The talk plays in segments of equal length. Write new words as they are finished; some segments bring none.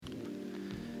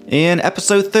In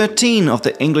episode 13 of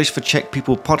the English for Czech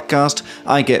People podcast,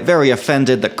 I get very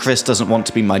offended that Chris doesn't want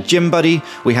to be my gym buddy.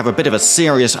 We have a bit of a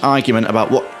serious argument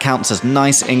about what counts as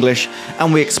nice English,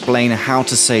 and we explain how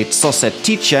to say "co se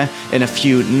týče" in a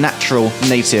few natural,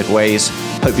 native ways.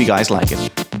 Hope you guys like it.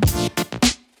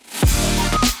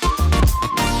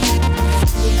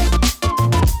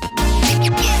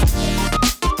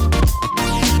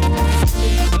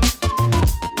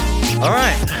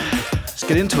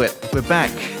 Get into it. We're back.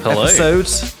 Hello. Episode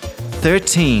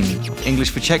 13. English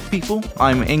for Czech people.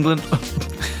 I'm England.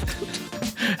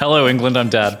 Hello, England. I'm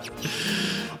Dad.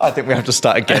 I think we have to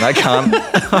start again. I can't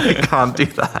do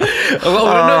that. Well,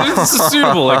 no, this is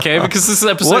suitable, okay? Because this is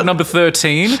episode number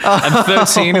 13, and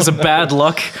 13 is a bad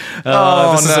luck.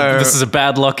 This is a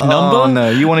bad luck number. Oh, no.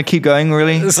 You want to keep going,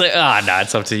 really? It's like,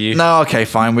 it's up to you. No, okay,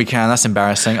 fine. We can. That's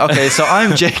embarrassing. Okay, so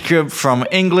I'm Jacob from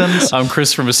England. I'm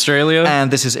Chris from Australia. And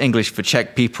this is English for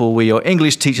Czech people. We're your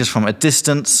English teachers from a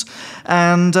distance.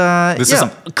 And this is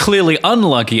a clearly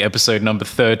unlucky episode number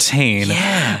 13.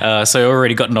 Yeah. So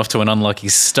already gotten off to an unlucky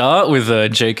start with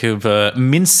Jacob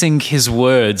mincing his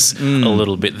words a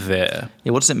little bit there.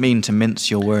 Yeah, what does it mean to mince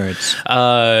your words?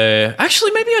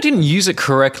 Actually, maybe I didn't use it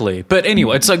correctly. But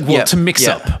anyway, it's like, to mix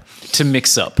up. To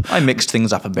mix up. I mixed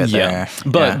things up a bit there.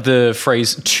 But the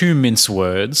phrase to mince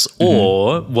words,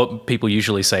 or what people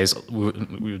usually say is,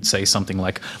 we would say something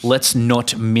like, let's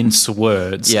not mince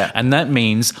words. Yeah. And that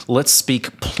means let's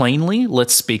speak plainly,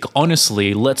 let's speak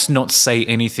honestly, let's not say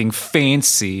anything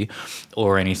fancy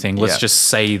or anything. Let's just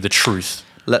say the truth.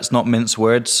 Let's not mince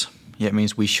words. Yeah, it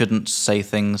means we shouldn't say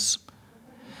things.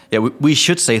 Yeah, we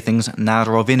should say things na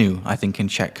rovinu, I think in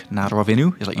Czech. Na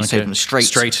rovinu is like you say them straight.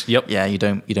 Straight, yep. Yeah, you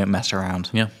don't mess around.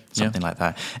 Yeah. Something like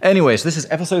that. Anyways, this is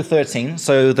episode 13.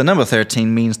 So the number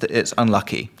 13 means that it's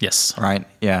unlucky. Yes. Right?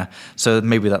 Yeah. So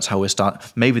maybe that's how we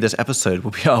start. Maybe this episode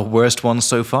will be our worst one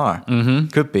so far. Mm-hmm.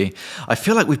 Could be. I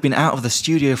feel like we've been out of the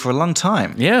studio for a long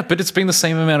time. Yeah, but it's been the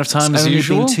same amount of time as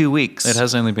usual. It's only been 2 weeks. It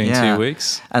has only been 2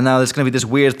 weeks. And now there's going to be this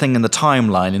weird thing in the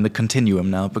timeline, in the continuum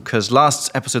now, because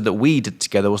last episode that we did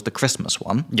together was the Christmas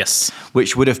one. Yes.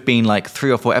 Which would have been like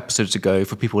 3 or 4 episodes ago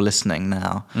for people listening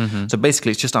now. Mm-hmm. So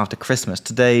basically it's just after Christmas.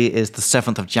 Today is the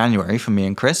 7th of January for me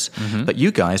and Chris, but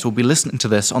you guys will be listening to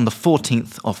this on the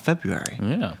 14th of February.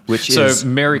 Yeah. Which is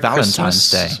Merry Valentine's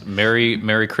Christmas. Day.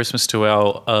 Merry Christmas to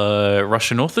our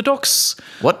Russian Orthodox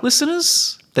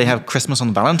listeners. They have Christmas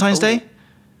on Valentine's Day?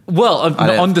 Well,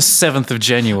 on the 7th of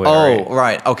January. Oh,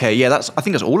 right. Okay. Yeah, I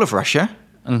think that's all of Russia.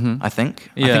 I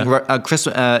think. Yeah. I think Chris,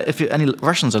 if any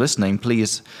Russians are listening,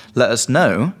 please let us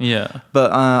know. Yeah.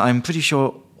 But I'm pretty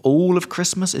sure all of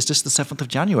Christmas is just the 7th of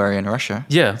January in Russia.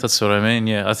 Yeah, that's what I mean.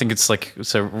 Yeah, I think it's like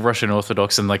Russian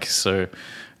Orthodox and the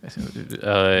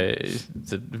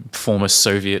former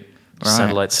Soviet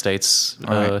satellite states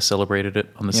celebrated it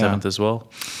on the 7th as well.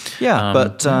 Yeah,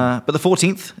 but the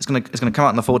 14th is going to come out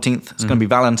on the 14th. It's going to be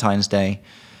Valentine's Day.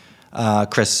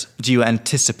 Chris, do you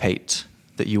anticipate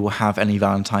that you will have any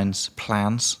Valentine's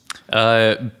plans?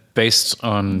 Based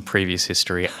on previous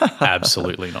history,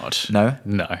 absolutely not. No?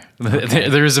 No. Okay.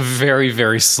 There is a very,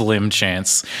 very slim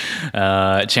chance.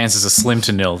 Chances are slim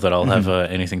to nil that I'll have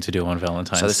anything to do on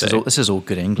Valentine's Day. So this is all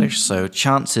good English. So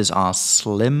chances are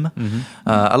slim.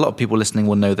 A lot of people listening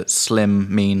will know that slim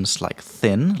means like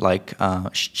thin, like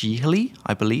stíhlý,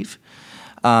 I believe.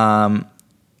 And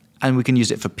we can use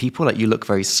it for people, like you look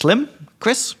very slim,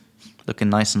 Chris.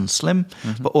 Looking nice and slim,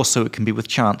 but also it can be with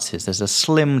chances. There's a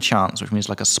slim chance, which means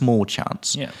like a small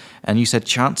chance. Yeah. And you said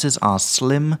chances are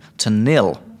slim to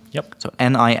nil. Yep. So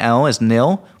NIL is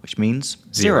nil, which means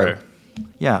zero.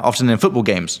 Yeah, often in football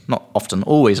games, not often,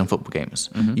 always in football games,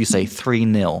 you say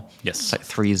 3-0. Yes. It's like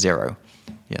 3-0.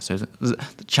 Yeah, so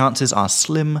the chances are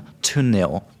slim to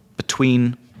nil,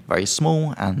 between very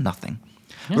small and nothing.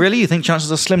 Yeah. Really? You think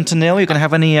chances are slim to nil? You're going to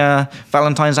have any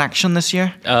Valentine's action this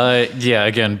year? Yeah,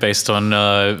 again, based on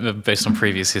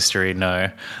previous history,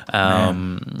 no.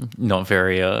 Not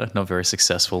very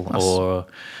successful. Or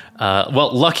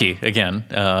lucky again.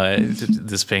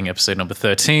 This being episode number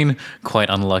 13, quite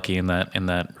unlucky in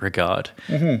that regard.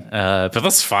 But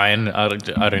that's fine. I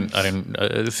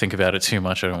don't think about it too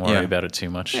much. I don't worry about it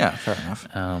too much. Yeah, fair enough.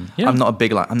 I'm not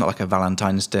like a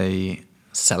Valentine's Day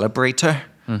celebrator.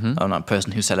 I'm not a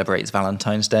person who celebrates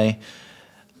Valentine's Day.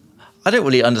 I don't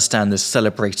really understand this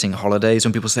celebrating holidays.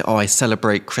 When people say, "Oh, I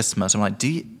celebrate Christmas," I'm like,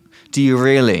 do you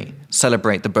really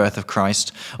celebrate the birth of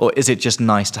Christ, or is it just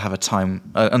nice to have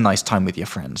a nice time with your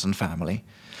friends and family?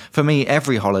 For me,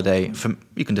 every holiday,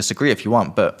 you can disagree if you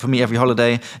want, but for me, every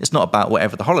holiday, it's not about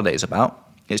whatever the holiday is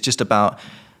about. It's just about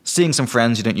seeing some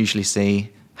friends you don't usually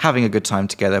see, having a good time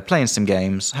together, playing some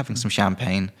games, having some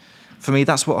champagne. For me,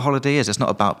 that's what a holiday is. It's not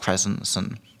about presents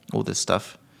and all this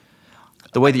stuff.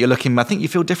 The way that you're looking, I think you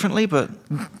feel differently, but...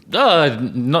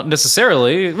 Not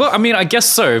necessarily. Well, I mean, I guess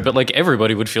so, but like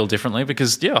everybody would feel differently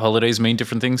because, holidays mean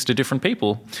different things to different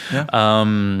people. Yeah.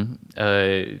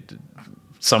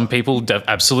 Some people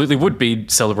absolutely would be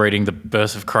celebrating the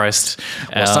birth of Christ.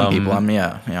 Well, some people,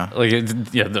 yeah.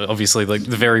 Obviously, like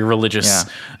the very religious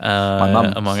My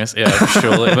mum. among us. Yeah,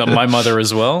 surely. But my mother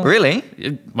as well. Really?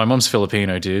 My mum's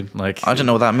Filipino, dude. Like, I don't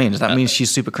know what that means. Does that mean she's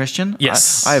super Christian?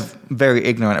 Yes. I'm very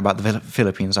ignorant about the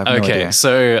Philippines. I have no idea.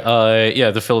 So,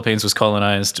 the Philippines was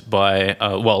colonized by,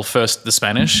 first the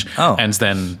Spanish and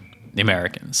then the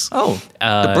Americans. Oh,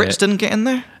 the Brits didn't get in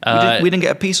there? We didn't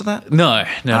get a piece of that? No.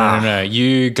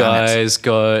 You guys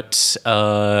got,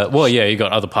 you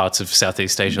got other parts of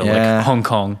Southeast Asia, like Hong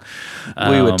Kong.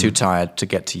 We were too tired to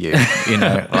get to you, we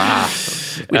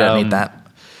don't need that.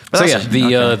 But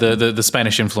the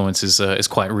Spanish influence is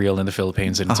quite real in the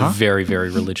Philippines, and it's a very, very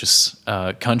religious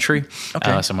country.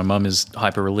 Okay. So my mum is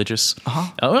hyper-religious.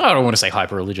 I don't want to say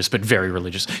hyper-religious, but very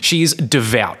religious. She's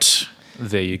devout.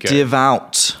 There you go.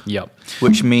 Devout. Yep.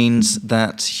 Which means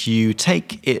that you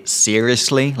take it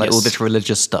seriously, like all this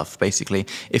religious stuff, basically.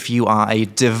 If you are a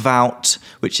devout,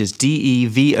 which is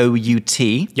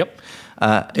D-E-V-O-U-T. Yep.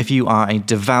 If you are a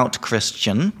devout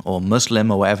Christian or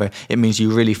Muslim or whatever, it means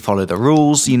you really follow the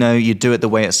rules. You do it the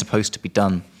way it's supposed to be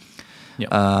done. Yep.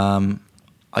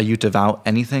 Are you devout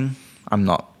anything? I'm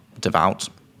not devout.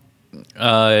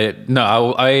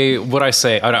 No, I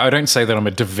don't say that I'm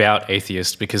a devout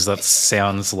atheist because that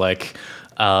sounds like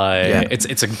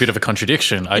it's a bit of a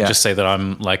contradiction. I just say that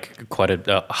I'm like quite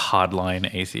a hardline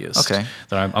atheist. Okay.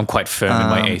 That I'm quite firm in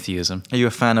my atheism. Are you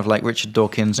a fan of like Richard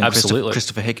Dawkins and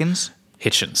Christopher Hitchens?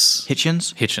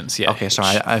 Hitchens, yeah. Okay,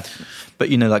 sorry. But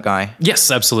you know that guy? Yes,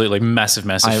 absolutely. Massive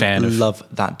fan. I love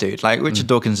that dude. Like Richard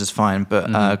Dawkins is fine,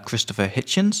 but Christopher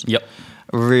Hitchens? Yep.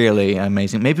 Really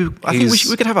amazing. Maybe I think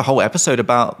we could have a whole episode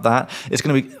about that. It's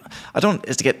going to be. I don't want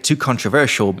it to get too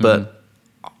controversial, but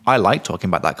I like talking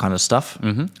about that kind of stuff.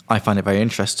 I find it very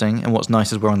interesting. And what's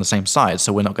nice is we're on the same side,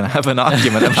 so we're not going to have an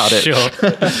argument about it. Sure.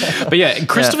 But yeah,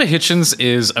 Christopher Hitchens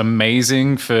is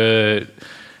amazing for.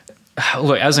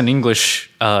 Look, as an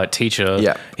English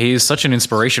teacher, he is such an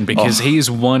inspiration because he is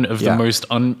one of the most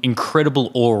incredible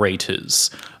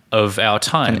orators of our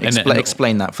time.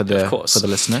 Explain that for the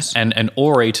listeners. And an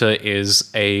orator is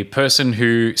a person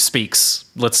who speaks,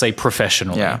 let's say,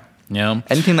 professionally. Yeah.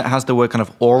 Anything that has the word kind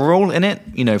of oral in it,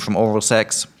 from oral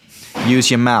sex, use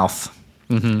your mouth.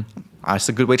 That's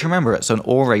a good way to remember it. So an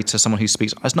orator, someone who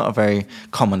speaks, it's not a very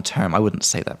common term. I wouldn't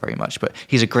say that very much, but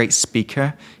he's a great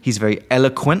speaker. He's very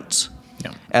eloquent.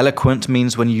 Yeah. Eloquent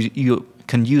means when you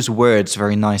can use words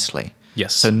very nicely.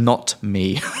 Yes. So not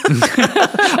me.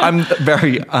 I'm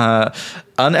very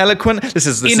uneloquent.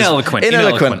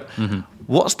 Ineloquent.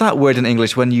 What's that word in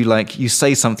English when you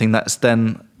say something that's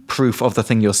then proof of the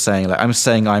thing you're saying? Like I'm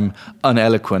saying I'm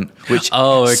uneloquent, which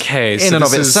in and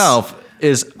of itself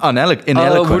is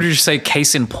ineloquent. Would you say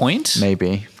case in point?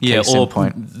 Maybe. Case in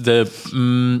point.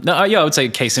 I would say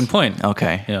case in point.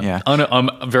 Okay. Yeah. I'm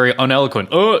very uneloquent.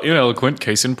 Oh, ineloquent.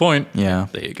 Case in point. Yeah.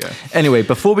 There you go. Anyway,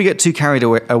 before we get too carried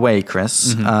away,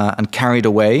 Chris, and carried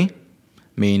away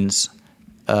means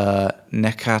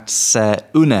nekat se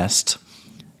unest.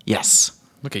 Yes.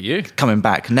 Look at you. Coming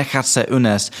back. Nekat se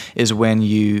unest is when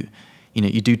you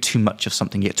do too much of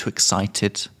something, you get too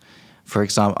excited. For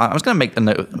example, I was going to make the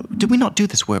note. Did we not do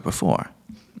this word before?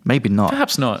 Maybe not.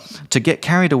 Perhaps not. To get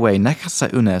carried away, nekat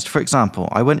se unest. For example,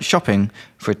 I went shopping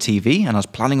for a TV and I was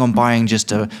planning on buying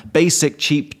just a basic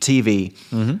cheap TV.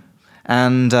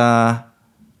 And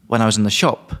when I was in the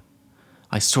shop,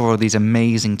 I saw all these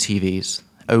amazing TVs,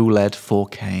 OLED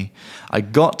 4K. I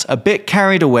got a bit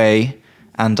carried away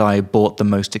and I bought the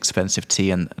most expensive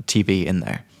TV in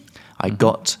there. I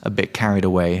got a bit carried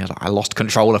away. I lost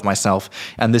control of myself.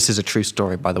 And this is a true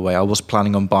story, by the way. I was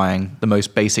planning on buying the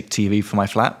most basic TV for my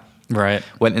flat. Right.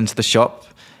 Went into the shop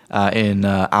in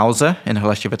Alza, in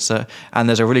Hlešovice, and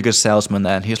there's a really good salesman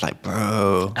there. And he was like,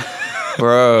 bro,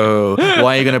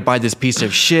 why are you going to buy this piece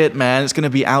of shit, man? It's going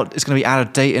to be out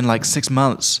of date in like 6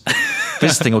 months.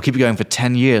 This thing will keep you going for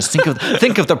 10 years.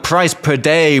 Think of the price per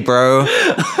day, bro.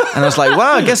 And I was like,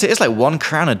 wow, I guess it is like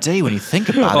 £1 a day when you think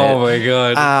about it. Oh my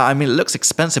God. I mean, it looks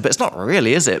expensive, but it's not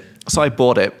really, is it? So I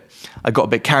bought it. I got a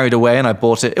bit carried away and I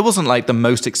bought it. It wasn't like the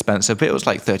most expensive, but it was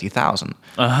like 30,000. It's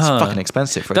fucking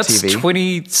expensive for a TV. That's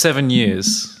 27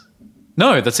 years.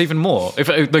 No, that's even more. If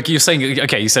like you're saying,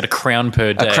 okay, you said £1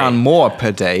 per day. £1 more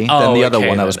per day than the other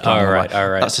one I was planning. All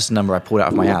right. That's just a number I pulled out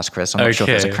of my ass, Chris. I'm not sure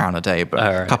if it's £1 a day, but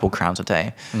a couple crowns a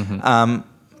day.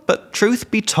 But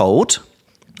truth be told,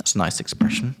 that's a nice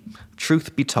expression.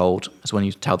 Truth be told is when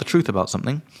you tell the truth about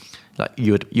something. Like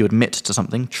you admit to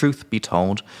something. Truth be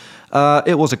told,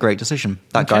 it was a great decision.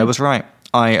 That guy was right.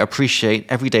 I appreciate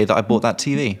every day that I bought that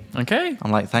TV. Okay.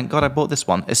 I'm like, thank God I bought this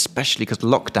one, especially because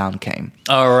lockdown came.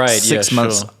 All right. 6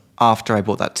 months after I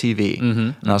bought that TV.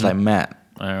 And I was like, man,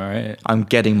 all right, I'm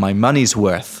getting my money's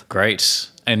worth. Great.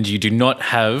 And you do not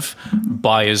have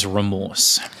buyer's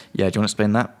remorse. Yeah, do you want to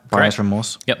explain that? Buyer's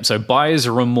remorse? Yep. So buyer's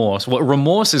remorse. Well,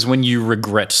 remorse is when you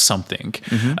regret something,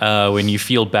 when you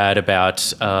feel bad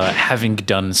about having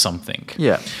done something.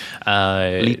 Yeah.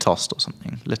 Litost or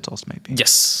something. Litos maybe.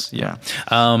 Yes. Yeah.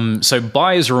 So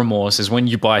buyer's remorse is when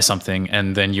you buy something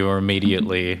and then you're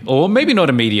immediately, or maybe not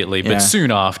immediately, but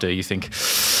soon after, you think,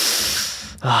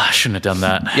 I shouldn't have done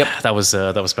that. Yep. That was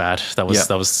bad. That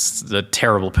was a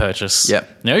terrible purchase.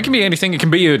 Yep. It can be anything. It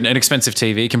can be an expensive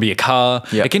TV. It can be a car.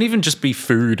 Yep. It can even just be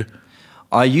food.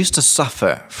 I used to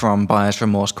suffer from buyer's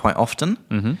remorse quite often.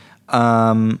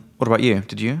 What about you?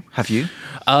 Have you?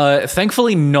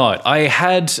 Thankfully not.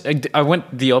 I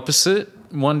went the opposite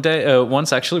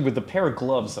once actually with the pair of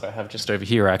gloves that I have just over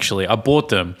here. Actually, I bought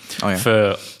them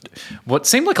for what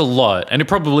seemed like a lot, and it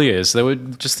probably is. They were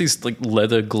just these like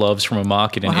leather gloves from a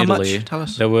market in Italy. Much? Tell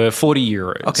us. They were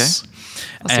 €40. Okay,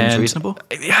 that seems reasonable.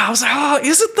 Yeah, I was like, oh,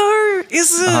 is it though?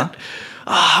 Is it?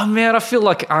 Oh man, I feel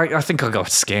like I think I got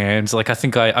scammed. Like I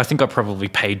think I probably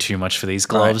paid too much for these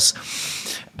gloves,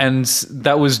 and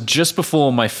that was just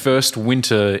before my first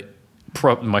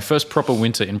proper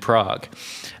winter in Prague.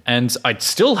 And I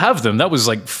still have them. That was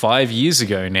like 5 years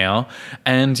ago now,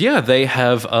 and yeah, they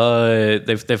have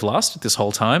they've lasted this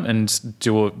whole time and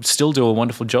still do a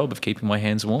wonderful job of keeping my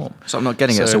hands warm. So I'm not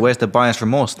getting it. So where's the buyer's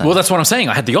remorse then? Well, that's what I'm saying.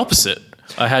 I had the opposite.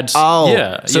 I had So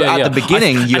at the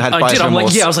beginning you had buyer's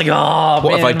remorse. I was like, oh,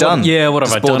 what have I done? What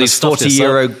have I done? Bought these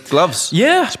 €40 gloves.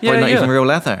 Yeah, it's probably not even real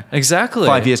leather. Exactly.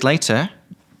 5 years later,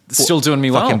 still doing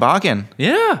me well. Fucking bargain.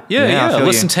 Yeah.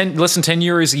 Less than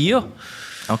 €10 a year.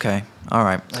 Okay, all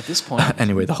right. At this point.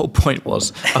 Anyway, the whole point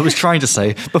was, I was trying to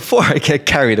say, before I get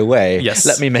carried away,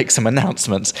 let me make some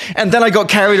announcements. And then I got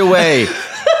carried away.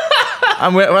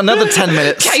 And we're another 10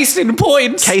 minutes. Case in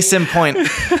point.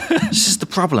 This is the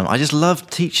problem. I just love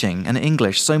teaching and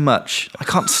English so much. I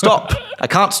can't stop.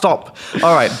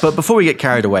 All right, but before we get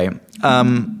carried away,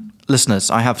 listeners,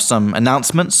 I have some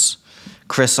announcements.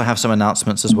 Chris, I have some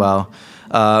announcements as well.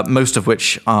 Most of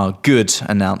which are good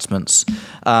announcements.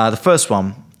 The first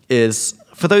one is,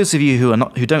 for those of you who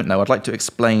don't know, I'd like to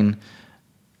explain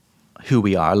who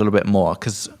we are a little bit more,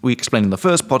 because we explained in the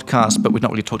first podcast, but we've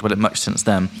not really talked about it much since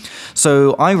then.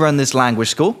 So I run this language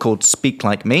school called Speak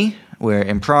Like Me. We're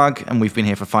in Prague, and we've been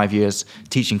here for 5 years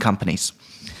teaching companies.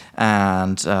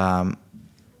 And that's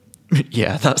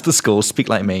the school, Speak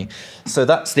Like Me. So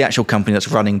that's the actual company that's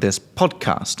running this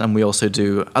podcast. And we also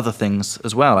do other things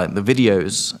as well, like the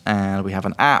videos, and we have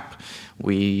an app.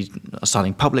 We are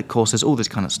starting public courses, all this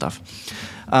kind of stuff.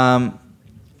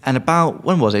 And about,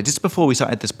 when was it? Just before we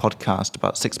started this podcast,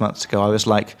 about 6 months ago, I was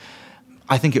like,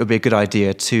 I think it would be a good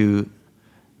idea to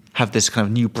have this kind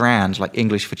of new brand, like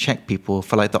English for Czech people,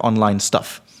 for like the online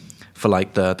stuff, for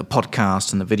like the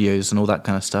podcast and the videos and all that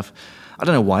kind of stuff. I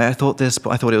don't know why I thought this, but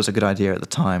I thought it was a good idea at the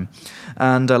time.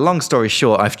 And long story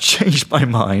short, I've changed my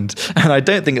mind, and I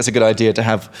don't think it's a good idea to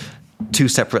have two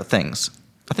separate things.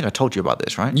 I think I told you about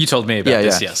this, right? You told me about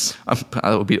this, yes.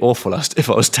 It would be awful if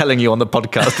I was telling you on the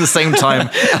podcast at the same time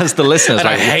as the listeners. And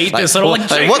I hate this. And I'm like,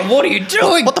 Jake, what are you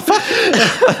doing? What the fuck?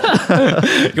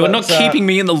 You're not keeping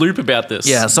me in the loop about this.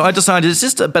 Yeah, so I decided it's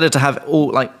just better to have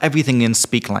everything in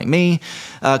Speak Like Me,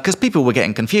 because people were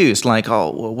getting confused. Like,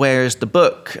 oh, well, where's the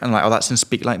book? And like, oh, that's in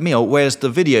Speak Like Me. Or where's the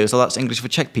videos? Oh, that's English for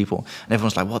Czech people. And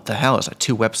everyone's like, what the hell? It's like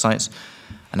 2 websites.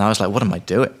 And I was like, what am I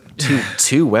doing?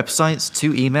 Two websites,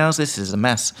 2 emails. This is a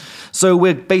mess. So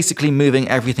we're basically moving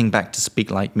everything back to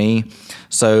Speak Like Me.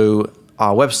 So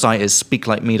our website is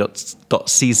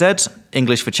speaklikeme.cz,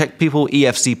 English for Czech people,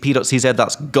 efcp.cz.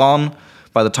 That's gone.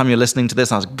 By the time you're listening to this,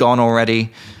 that's gone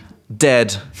already.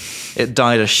 Dead. It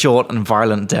died a short and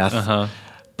violent death.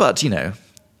 But,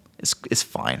 it's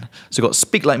fine. So we've got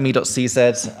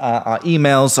speaklikeme.cz. Our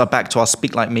emails are back to our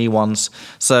Speak Like Me ones.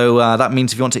 So that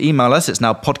means if you want to email us, it's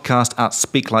now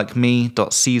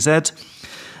podcast@speaklikeme.cz.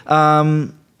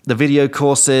 The video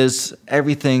courses,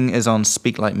 everything is on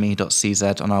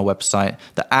speaklikeme.cz on our website.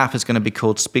 The app is going to be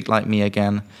called Speak Like Me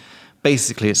again.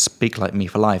 Basically, it's Speak Like Me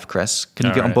for life, Chris. Can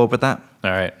you get on board with that? All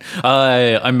right.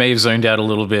 I may have zoned out a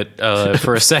little bit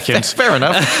for a second. Fair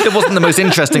enough. It wasn't the most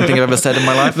interesting thing I've ever said in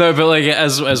my life. No, but like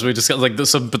as we discussed, like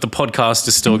but the podcast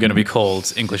is still going to be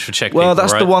called English for Czech people. Well,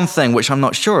 that's right? the one thing which I'm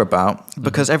not sure about,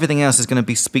 because everything else is going to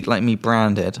be Speak Like Me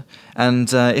branded.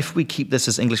 And if we keep this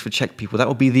as English for Czech people, that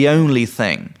will be the only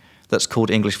thing that's called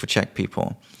English for Czech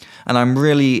people. And I'm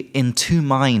really in two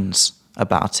minds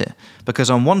about it,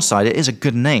 because on one side it is a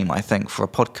good name, I think, for a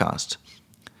podcast.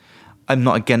 I'm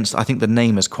not against, I think the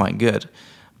name is quite good,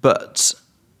 but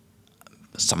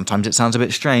sometimes it sounds a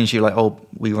bit strange. You're like, oh,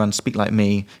 we run Speak Like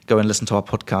Me, go and listen to our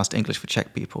podcast, English for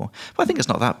Czech people. But I think it's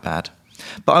not that bad.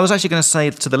 But I was actually going to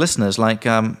say to the listeners, like,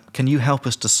 can you help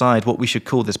us decide what we should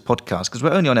call this podcast? Because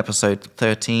we're only on episode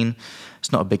 13.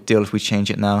 It's not a big deal if we change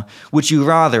it now. Would you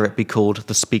rather it be called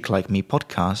the Speak Like Me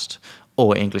podcast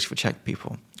or English for Czech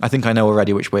people? I think I know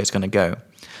already which way it's going to go.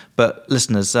 But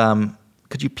listeners,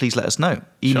 could you please let us know?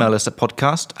 Email us at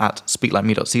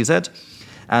podcast@speaklikeme.cz.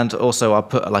 And also I'll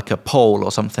put like a poll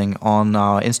or something on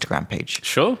our Instagram page.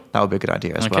 Sure. That would be a good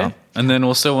idea as well. And then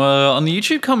also on the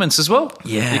YouTube comments as well.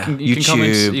 Yeah, you can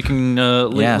comment. You can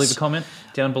leave a comment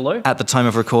down below. At the time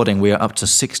of recording, we are up to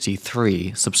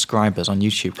 63 subscribers on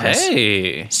YouTube. Chris.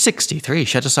 Hey. 63,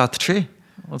 shed us out the tree.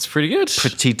 That's pretty good.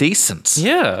 Pretty decent.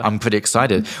 Yeah. I'm pretty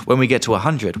excited. When we get to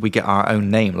 100, we get our own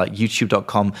name, like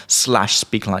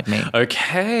youtube.com/speaklikeme.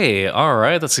 Okay. All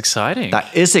right. That's exciting.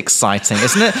 That is exciting,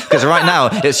 isn't it? Because right now,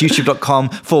 it's youtube.com/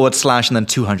 and then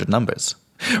 200 numbers.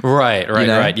 Right. You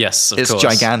know? Right. Yes, of course. It's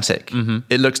gigantic. Mm-hmm.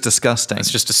 It looks disgusting.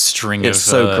 It's just a string It's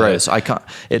so gross. I can't.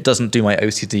 It doesn't do my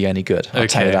OCD any good. I'll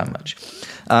tell you that much.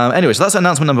 Anyway, so that's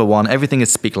announcement number one. Everything is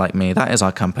Speak Like Me. That is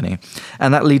our company.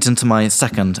 And that leads into my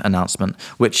second announcement,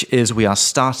 which is we are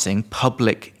starting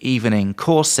public evening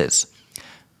courses.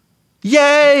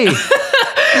 Yay! Yay!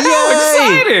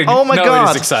 Exciting! Oh my God.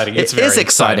 It is exciting. It's It very is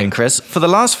exciting, Chris. For the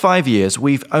last 5 years,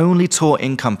 we've only taught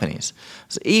in companies.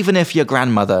 So even if your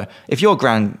grandmother, if your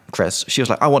Chris, she was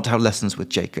like, I want to have lessons with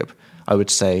Jacob, I would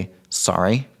say,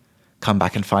 sorry, come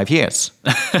back in 5 years.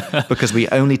 Because we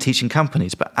only teach in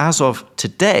companies. But as of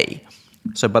today,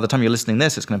 so by the time you're listening to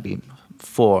this, it's going to be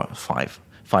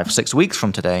 6 weeks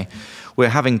from today, we're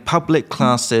having public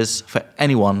classes for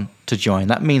anyone to join.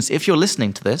 That means if you're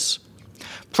listening to this,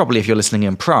 probably if you're listening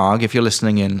in Prague, if you're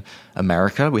listening in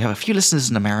America, we have a few listeners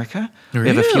in America.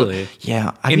 Really? We have a few,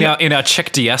 yeah. In our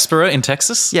Czech diaspora in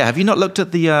Texas? Yeah, have you not looked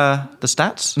at the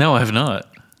stats? No, I have not.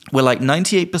 We're like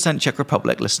 98% Czech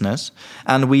Republic listeners,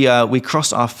 and we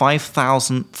crossed our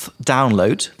 5,000th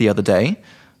download the other day,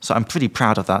 so I'm pretty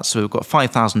proud of that. So we've got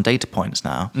 5,000 data points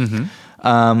now.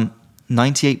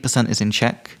 98% is in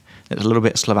Czech. There's a little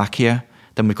bit of Slovakia.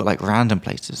 Then we've got like random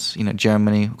places, you know,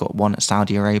 Germany. We've got one at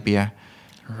Saudi Arabia.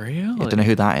 Really? I don't know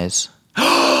who that is.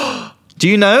 Do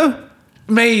you know?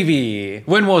 Maybe.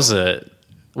 When was it?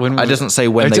 It doesn't say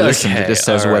when they listened. It just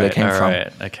says where they came from.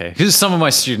 Okay. Because some of my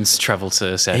students travel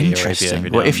to Saudi Interesting.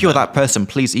 Arabia. Well, if you're that person,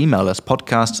 please email us,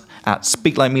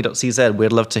 podcast@speaklikeme.cz.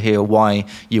 We'd love to hear why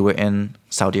you were in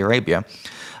Saudi Arabia.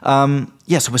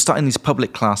 So we're starting these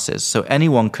public classes, so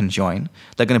anyone can join.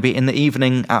 They're going to be in the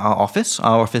evening at our office.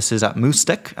 Our office is at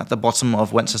Můstek, at the bottom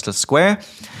of Wenceslas Square.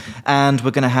 And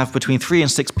we're going to have between 3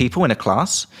 and 6 people in a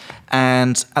class.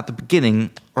 And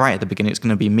right at the beginning, it's going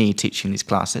to be me teaching these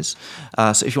classes.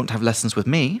 So if you want to have lessons with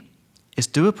me, it's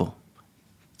doable.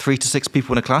 3 to 6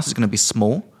 people in a class is going to be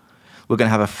small. We're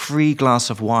going to have a free glass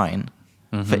of wine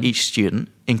for each student,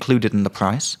 included in the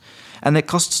price. And it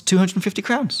costs 250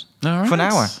 crowns for an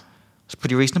hour. It's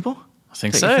pretty reasonable. I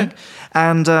think so.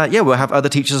 And we'll have other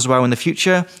teachers as well in the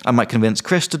future. I might convince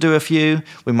Chris to do a few.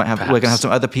 We're going to have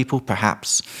some other people,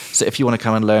 perhaps. So if you want to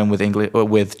come and learn with English or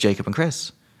with Jacob and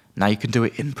Chris, now you can do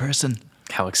it in person.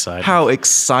 How exciting. How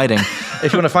exciting.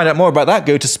 If you want to find out more about that,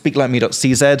 go to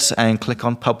speaklikeme.cz and click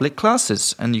on public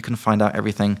classes, and you can find out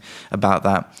everything about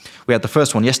that. We had the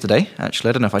first one yesterday, actually.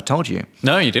 I don't know if I told you.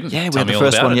 No, you didn't. Yeah, we had the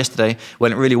first one yesterday.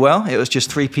 Went really well. It was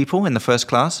just 3 people in the first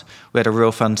class. We had a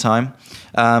real fun time.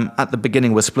 At the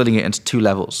beginning, we're splitting it into 2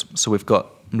 levels. So we've got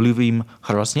Mluvím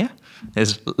hrozně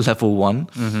is level 1.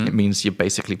 Mm-hmm. It means you're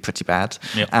basically pretty bad.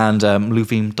 Yep. And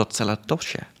Mluvím docela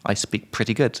dobře, I speak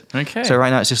pretty good. Okay. So right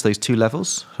now it's just those 2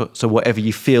 levels. So whatever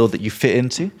you feel that you fit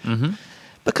into. Mm-hmm.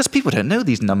 Because people don't know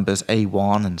these numbers,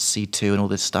 A1 and C2 and all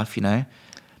this stuff, you know.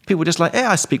 People are just like,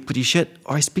 I speak pretty shit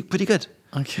or I speak pretty good.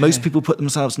 Okay. Most people put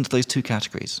themselves into those 2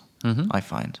 categories, I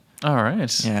find. All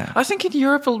right. Yeah. I think in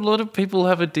Europe, a lot of people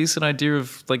have a decent idea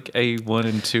of like A1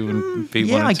 and 2 and B1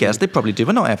 Yeah, and I 2. guess they probably do,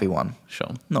 but not everyone.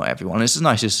 Sure. Not everyone. It's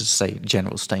nice just to say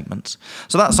general statements.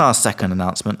 So that's our second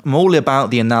announcement. I'm all about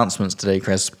the announcements today,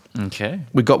 Chris. Okay.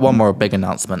 We've got one more big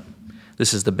announcement.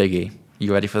 This is the biggie.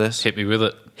 You ready for this? Hit me with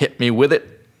it. Hit me with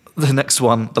it. The next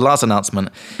one, the last announcement,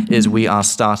 is we are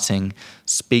starting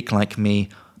Speak Like Me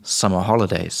summer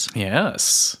holidays.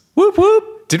 Yes. Whoop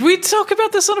whoop. Did we talk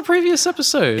about this on a previous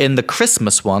episode? In the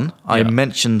Christmas one, I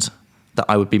mentioned that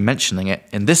I would be mentioning it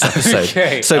in this episode.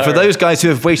 Okay, so for those guys who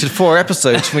have waited 4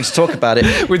 episodes for me to talk about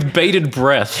it, with bated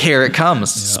breath, here it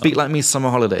comes. Speak Like Me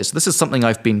summer holidays. This is something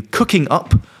I've been cooking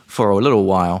up for a little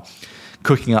while.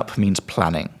 Cooking up means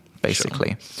planning, basically.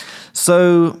 Sure.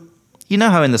 So you know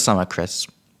how in the summer, Chris,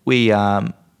 we,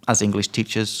 as English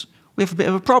teachers, we have a bit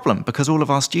of a problem because all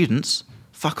of our students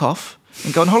fuck off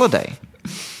and go on holiday.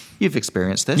 You've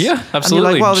experienced this. Yeah,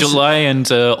 absolutely. Like, well, July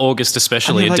and August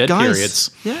especially are dead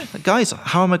periods. Yeah, guys,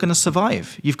 how am I going to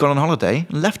survive? You've gone on holiday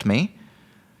and left me,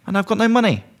 and I've got no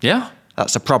money. Yeah.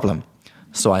 That's a problem.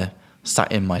 So I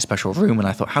sat in my special room and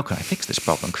I thought, how can I fix this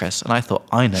problem, Chris? And I thought,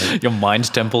 I know. Your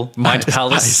mind temple, mind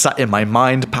palace. I sat in my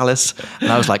mind palace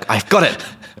and I was like, I've got it.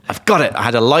 I've got it. I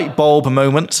had a light bulb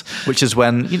moment, which is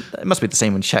when, it must be the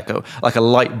same in Czech, like a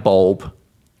light bulb,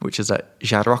 which is a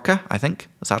žárovka, I think.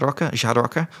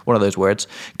 Žárovka, one of those words,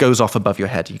 goes off above your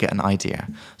head. You get an idea.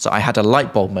 So I had a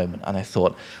light bulb moment and I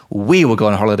thought, we will go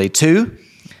on holiday too,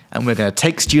 and we're going to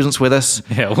take students with us,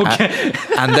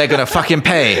 and they're going to fucking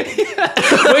pay.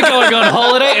 We're going on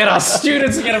holiday and our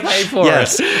students are going to pay for it.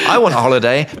 Yes, I want a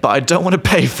holiday, but I don't want to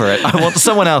pay for it. I want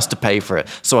someone else to pay for it.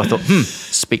 So I thought,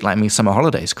 Speak Like Me summer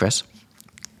holidays, Chris.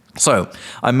 So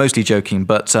I'm mostly joking,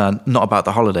 but not about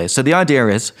the holidays. So the idea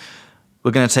is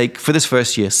we're going to take, for this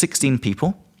first year, 16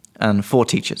 people and 4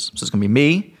 teachers. So it's going to be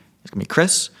me, it's going to be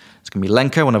Chris, it's going to be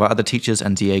Lenka, one of our other teachers,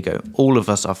 and Diego. All of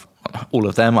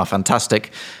them are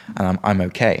fantastic, and I'm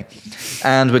okay.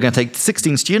 And we're going to take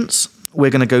 16 students. We're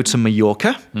going to go to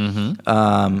Mallorca,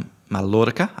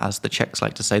 Mallorca, as the Czechs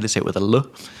like to say. They say it with a L,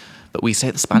 but we say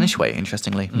it the Spanish way,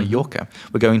 interestingly, Mallorca.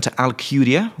 We're going to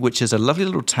Alcudia, which is a lovely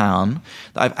little town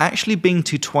that I've actually been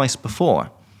to twice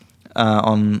before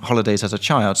on holidays as a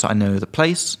child, so I know the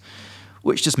place,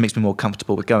 which just makes me more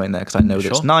comfortable with going there because I know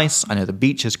that it's nice, I know the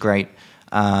beach is great.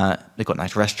 They've got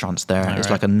nice restaurants there. It's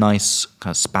like a nice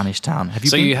kind of Spanish town. Have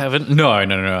you been? You haven't? No,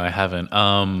 I haven't.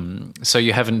 So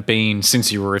you haven't been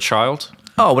since you were a child?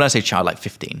 Oh, when I say child, like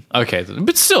 15. Okay,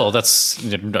 but still, that's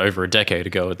over a decade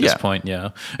ago at this point, yeah.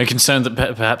 Are you concerned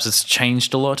that perhaps it's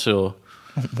changed a lot, or...?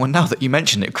 Well, now that you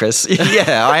mention it, Chris,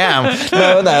 yeah, I am.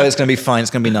 No, it's going to be fine.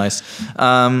 It's going to be nice.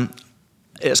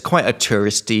 It's quite a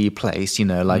touristy place,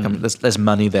 there's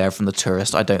money there from the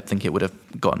tourist. I don't think it would have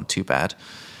gotten too bad.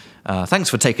 Thanks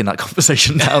for taking that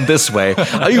conversation down this way.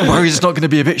 Are you worried it's not going to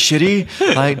be a bit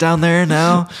shitty, like down there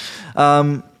now?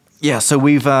 So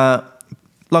we've,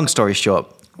 long story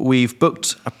short, we've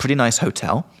booked a pretty nice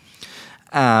hotel,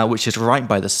 which is right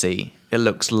by the sea. It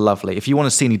looks lovely. If you want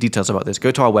to see any details about this,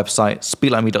 go to our website,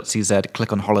 speaklikeme.cz,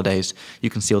 click on holidays. You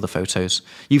can see all the photos.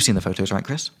 You've seen the photos, right,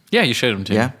 Chris? Yeah, you showed them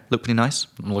too. Yeah, look pretty nice.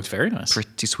 It looks very nice.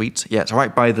 Pretty sweet. Yeah, it's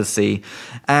right by the sea.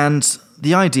 And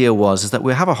the idea is that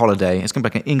we'll have a holiday. It's going to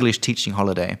be like an English teaching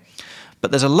holiday.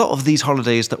 But there's a lot of these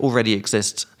holidays that already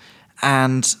exist,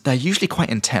 and they're usually quite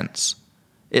intense.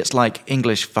 It's like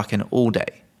English fucking all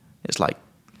day. It's like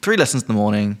 3 lessons in the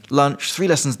morning, lunch, 3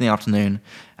 lessons in the afternoon,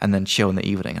 and then chill in the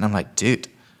evening. And I'm like, dude,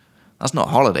 that's not a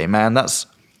holiday, man. That's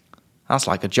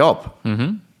like a job.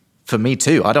 Mm-hmm. For me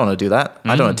too. I don't want to do that.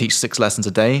 I don't want to teach 6 lessons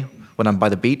a day when I'm by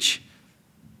the beach.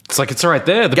 It's like it's right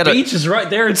there. The beach is right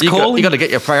there. It's calling. You got to get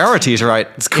your priorities right.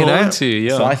 It's calling to you,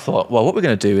 yeah. So I thought, well, what we're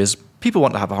going to do is people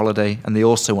want to have a holiday and they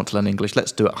also want to learn English.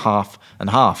 Let's do it half and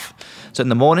half. So in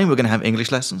the morning, we're going to have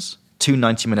English lessons, 2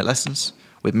 90-minute lessons.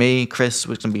 With me, Chris,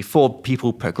 we're going to be 4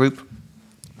 people per group.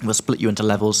 We'll split you into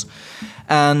levels.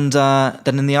 And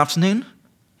then in the afternoon,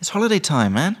 it's holiday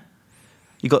time, man.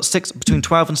 You got between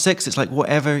 12 and 6. It's like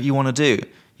whatever you want to do.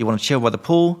 You want to chill by the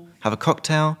pool, have a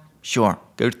cocktail, sure.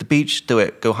 Go to the beach, do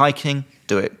it. Go hiking,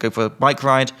 do it. Go for a bike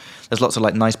ride. There's lots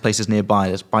of nice places nearby.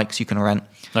 There's bikes you can rent.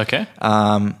 Okay.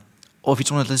 Or if you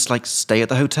just want to just stay at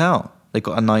the hotel, they've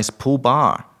got a nice pool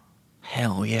bar.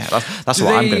 Hell yeah. That's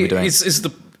what I'm going to be doing.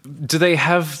 Do they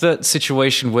have that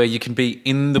situation where you can be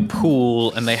in the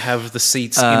pool and they have the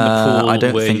seats in the pool? I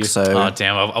don't think so. Oh,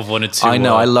 damn. I've wanted to. I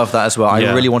know. I love that as well.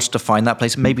 Yeah. I really wanted to find that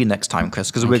place. Maybe next time,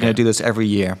 Chris, because we're going to do this every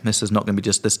year. This is not going to be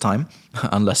just this time,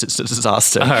 unless it's a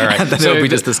disaster. All right. And then it'll be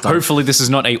just this time. Hopefully this is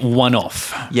not a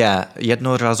one-off. Yeah.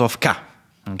 Jedno razovka.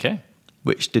 Okay.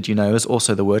 Which, did you know, is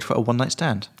also the word for a one-night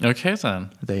stand. Okay, then.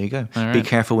 There you go. All right. Be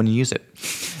careful when you use it.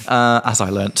 As I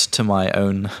learnt to my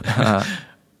own...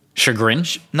 chagrin?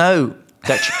 No.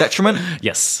 Detriment?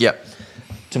 Yes. Yep.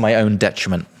 To my own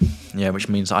detriment. Yeah, which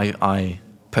means I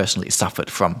personally suffered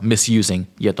from misusing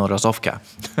jednorazovka.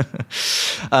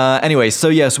 Anyway, so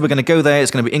we're going to go there.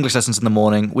 It's going to be English lessons in the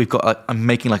morning. I'm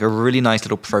making like a really nice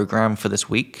little program for this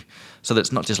week, so that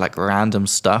it's not just like random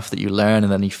stuff that you learn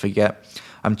and then you forget.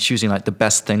 I'm choosing like the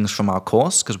best things from our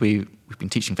course because we've been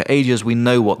teaching for ages. We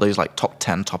know what those like top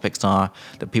 10 topics are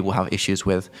that people have issues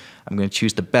with. I'm going to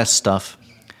choose the best stuff.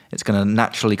 It's going to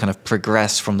naturally kind of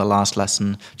progress from the last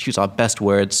lesson, choose our best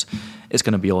words. It's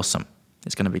going to be awesome.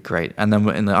 It's going to be great. And then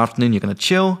in the afternoon, you're going to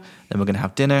chill. Then we're going to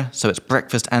have dinner. So it's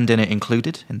breakfast and dinner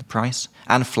included in the price,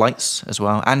 and flights as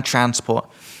well, and transport.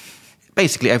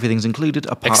 Basically, everything's included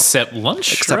except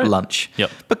lunch. Except right? lunch.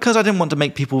 Yep. Because I didn't want to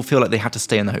make people feel like they had to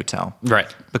stay in the hotel.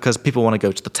 Right. Because people want to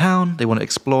go to the town, they want to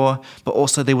explore, but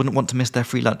also they wouldn't want to miss their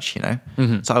free lunch, you know?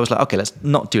 Mm-hmm. So I was like, okay, let's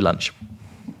not do lunch.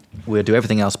 We'll do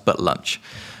everything else but lunch.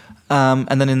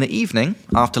 And then in the evening,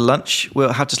 after lunch,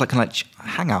 we'll have just like kind of like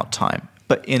hangout time,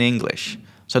 but in English.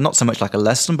 So not so much like a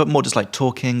lesson, but more just like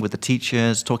talking with the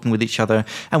teachers, talking with each other,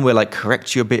 and we'll like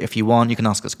correct you a bit if you want. You can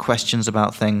ask us questions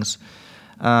about things.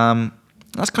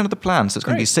 That's kind of the plan. So it's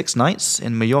going to be 6 nights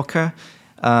in Mallorca.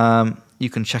 You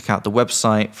can check out the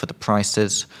website for the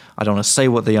prices. I don't want to say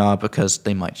what they are because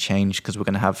they might change, because we're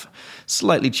going to have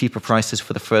slightly cheaper prices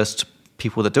for the first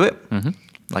people that do it,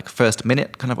 like first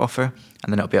minute kind of offer,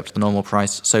 and then it'll be up to the normal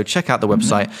price. So check out the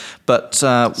website. But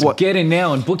get in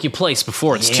now and book your place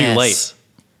before it's too late.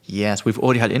 Yes, we've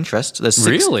already had interest. There's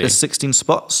 16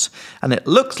 spots, and it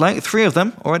looks like 3 of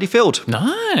them already filled.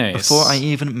 Nice. Before I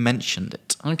even mentioned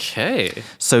it. Okay.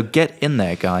 So get in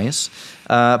there, guys.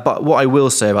 But what I will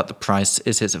say about the price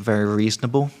is it's very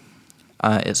reasonable.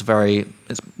 It's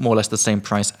more or less the same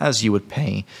price as you would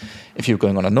pay if you were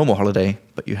going on a normal holiday,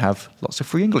 but you have lots of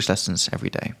free English lessons every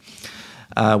day.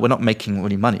 We're not making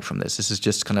any money from this. This is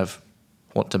just kind of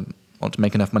want to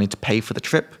make enough money to pay for the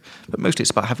trip, but mostly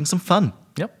it's about having some fun.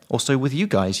 Yep. Also with you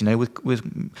guys, you know, with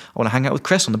I want to hang out with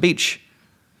Chris on the beach,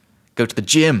 go to the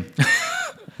gym.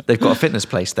 They've got a fitness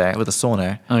place there with a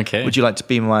sauna. Okay. Would you like to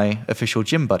be my official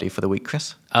gym buddy for the week,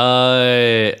 Chris?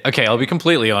 Okay, I'll be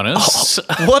completely honest.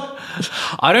 What?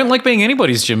 I don't like being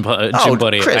anybody's gym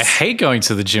buddy. Chris. I hate going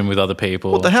to the gym with other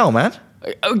people. What the hell, man?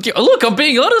 Look, I'm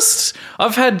being honest.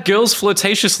 I've had girls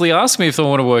flirtatiously ask me if they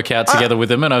want to work out together with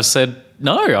them, and I've said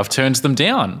no. I've turned them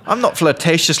down. I'm not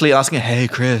flirtatiously asking, hey,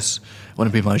 Chris, want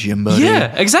to be my gym buddy?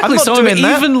 Yeah, exactly. So I'm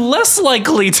even less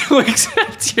likely to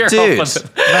accept your offer.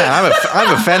 Man,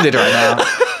 I'm offended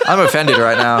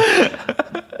right now.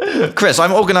 Chris,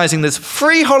 I'm organising this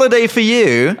free holiday for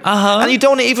you, and you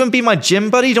don't want to even be my gym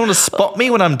buddy? You don't want to spot me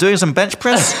when I'm doing some bench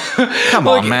press? Come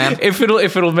on, man. If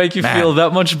it'll make you feel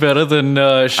that much better, then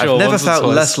sure. I've never felt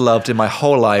less loved in my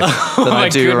whole life than I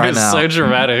do right now. So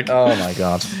dramatic. Oh my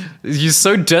God. You're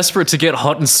so desperate to get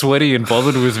hot and sweaty and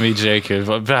bothered with me,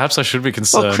 Jacob. Perhaps I should be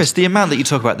concerned. Well, Chris, the amount that you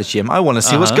talk about the gym, I want to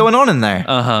see what's going on in there.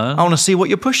 I want to see what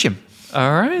you're pushing.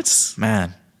 All right.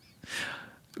 Man.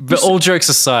 But all jokes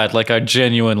aside, like I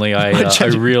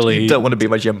really you don't want to be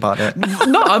my gym partner.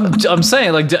 No, I'm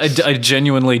saying like I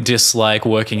genuinely dislike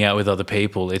working out with other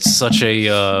people. It's such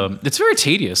it's very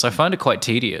tedious. I find it quite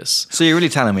tedious. So you're really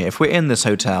telling me if we're in this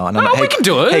hotel and I'm we can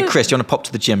do it. Hey Chris, do you want to pop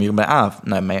to the gym? You're like,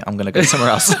 no mate, I'm going to go somewhere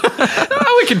else.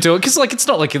 We can do it because like it's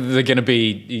not like they're going to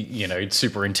be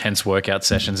super intense workout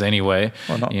sessions anyway.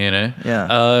 Well, not,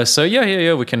 Yeah. So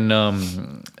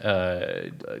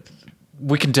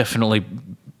we can definitely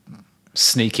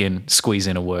squeeze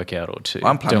in a workout or two.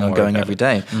 I'm planning on going every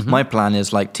day. My plan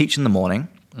is like teach in the morning,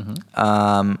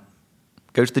 go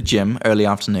to the gym early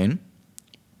afternoon.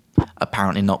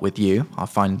 Apparently not with you. I'll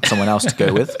find someone else to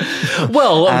go with.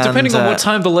 Well, depending on what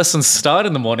time the lessons start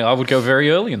in the morning, I would go very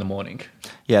early in the morning.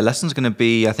 Yeah, lessons going to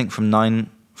be I think from 9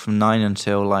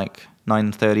 until like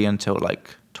 9:30 until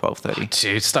like 12:30.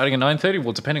 Dude, starting at 9:30.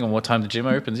 Well, depending on what time the gym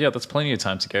opens, that's plenty of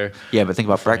time to go. Yeah, but think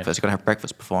about breakfast. You've got to have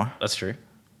breakfast before. That's true.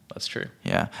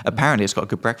 Yeah. Apparently, it's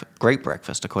got a great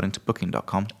breakfast, according to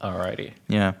Booking.com. Alrighty.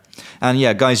 Yeah. And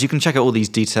yeah, guys, you can check out all these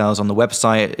details on the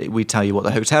website. We tell you what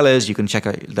the hotel is. You can check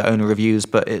out the owner reviews,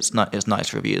 but it's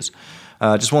nice reviews.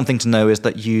 Just one thing to know is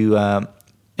that you,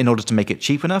 in order to make it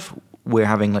cheap enough, we're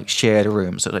having like shared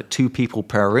rooms. So like 2 people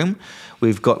per room.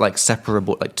 We've got like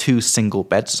separable, like 2 single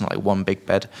beds. It's not like one big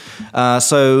bed.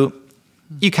 So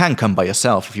you can come by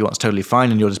yourself if you want. It's totally fine.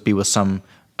 And you'll just be with some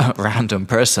random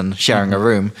person sharing a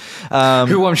room.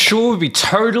 Who I'm sure would be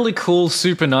totally cool,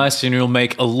 super nice, and you'll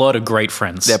make a lot of great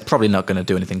friends. They're probably not going to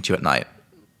do anything to you at night.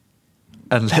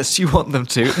 Unless you want them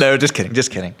to. No, just kidding.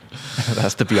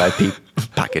 That's the VIP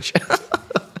package.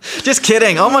 Just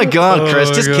kidding. Oh my God, Chris.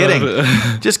 Oh my Just God.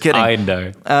 kidding. Just kidding. I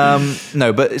know.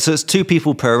 No, but so it's 2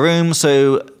 people per room.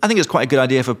 So I think it's quite a good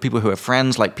idea for people who are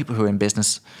friends, like people who are in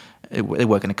business. They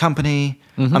work in a company.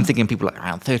 I'm thinking people like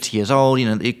around 30 years old. You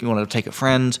want to take a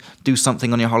friend, do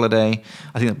something on your holiday.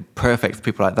 I think they're perfect for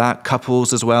people like that.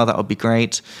 Couples as well. That would be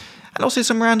great. And also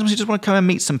some randoms who just want to come and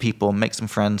meet some people, make some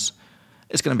friends.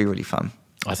 It's going to be really fun.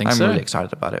 I think I'm so. really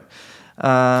excited about it.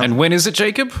 And when is it,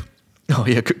 Jacob? Oh,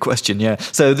 yeah, good question, yeah.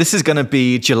 So this is going to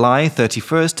be July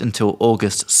 31st until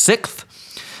August 6th.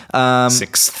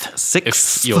 6th.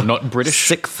 If you're not British.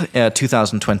 6th,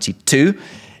 2022.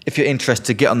 If you're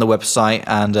interested, get on the website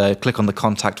and click on the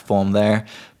contact form there,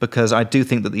 because I do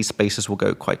think that these spaces will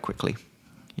go quite quickly.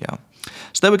 Yeah.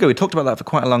 So there we go. We talked about that for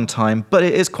quite a long time, but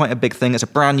it is quite a big thing. It's a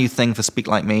brand new thing for Speak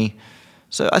Like Me.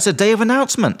 So it's a day of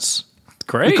announcements.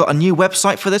 Great. We've got a new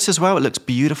website for this as well. It looks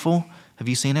beautiful. Have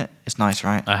you seen it? It's nice,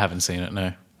 right? I haven't seen it,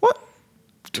 no. What?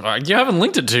 You haven't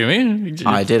linked it to me.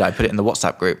 I did. I put it in the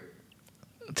WhatsApp group.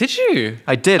 Did you?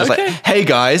 I did. It's Okay. like, hey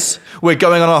guys, we're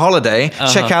going on a holiday.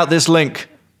 Check out this link.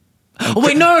 Oh,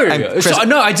 wait, no. And Chris-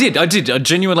 No, I did.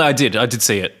 Genuinely, I did. I did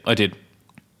see it. I did.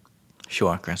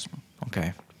 Sure, Chris.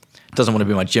 Okay. Doesn't want to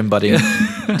be my gym buddy.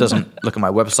 Doesn't look at my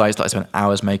websites that I spent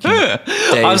hours making. I've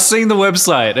Days. seen the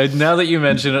website. And now that you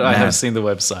mention it, I Man. have seen the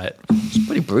website. It's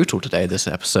pretty brutal today, this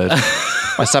episode.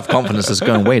 My self-confidence is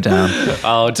going way down.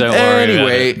 Oh, don't worry.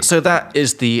 Anyway, about it. so that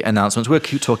is the announcements. We'll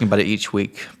keep talking about it each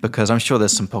week because I'm sure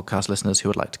there's some podcast listeners who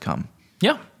would like to come.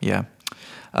 Yeah. Yeah.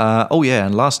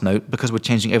 And last note, because we're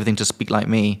changing everything to Speak Like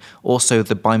Me, also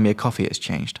the Buy Me a Coffee has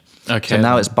changed. Okay. So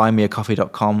now it's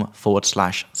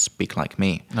buymeacoffee.com/Speak Like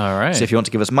Me. All right. So if you want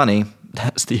to give us money,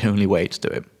 that's the only way to do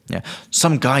it. Yeah.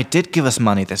 Some guy did give us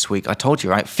money this week. I told you,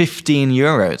 right? 15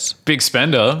 euros. Big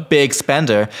spender. Big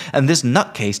spender. And this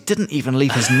nutcase didn't even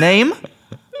leave his name.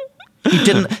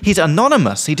 He's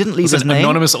anonymous. He didn't leave It's his an name.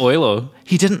 anonymous oiler.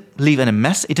 He didn't leave He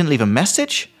didn't leave a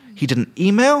message. He didn't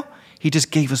email. He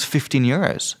just gave us 15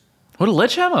 euros. What a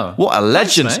ledgehammer. What a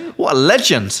legend. Thanks, mate. What a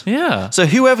legend. Yeah. So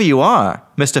whoever you are,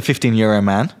 Mr. 15 euro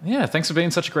man, Yeah, thanks for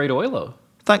being such a great oiler.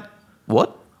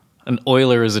 what? An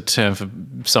oiler is a term for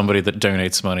somebody that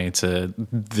donates money to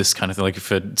this kind of thing, like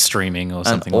for streaming or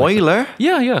something. An oiler? Like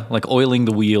that. Yeah, like oiling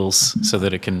the wheels so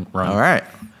that it can run. All right.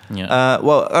 Yeah.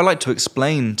 Well, I'd like to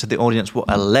explain to the audience what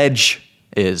a ledge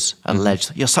is. A ledge.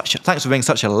 Thanks for being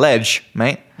such a ledge,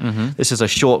 mate. This is a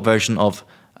short version of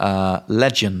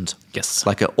legend. Yes.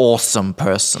 Like an awesome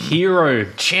person. Hero,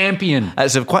 champion.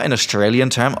 It's quite an Australian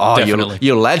term. Oh, Definitely.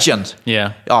 you're legend.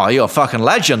 Yeah. Oh, you're a fucking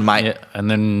legend, mate. Yeah, and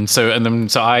then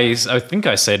I think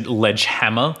I said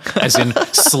ledgehammer, as in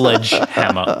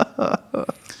sledgehammer.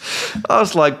 I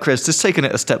was like, Chris, just taking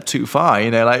it a step too far,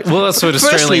 like. Well, that's what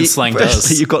Australian slang does.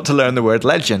 Firstly, you've got to learn the word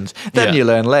legend. Then Yeah. you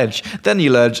learn ledge. Then you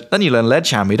learn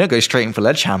ledgehammer. You don't go straight in for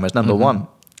ledgehammer as number one.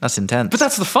 That's intense. But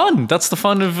that's the fun. That's the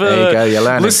fun of There you go, you're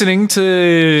learning. listening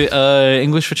to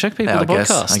English for Czech People, I the guess,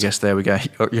 podcast. I guess there we go.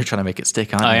 You're trying to make it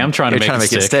stick, aren't you? I am trying to You're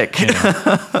make it stick.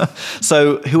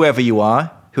 So whoever you are,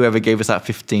 whoever gave us that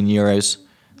 15 euros,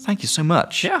 thank you so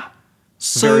much. Yeah.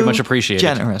 So Very much appreciated.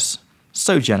 Generous.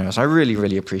 So generous. I really,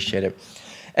 really appreciate it.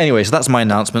 Anyway, so that's my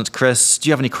announcements. Chris, do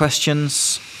you have any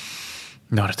questions?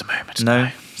 Not at the moment. No?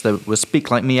 So we'll Speak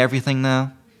Like Me everything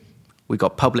now. We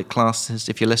got public classes.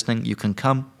 If you're listening, you can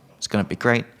come. It's going to be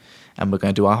great. And we're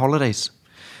going to do our holidays.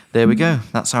 There we go.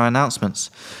 That's our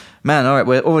announcements. Man, all right,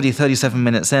 we're already 37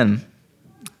 minutes in.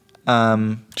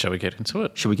 Shall we get into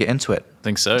it? Should we get into it? I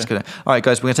think so. Let's get it. All right,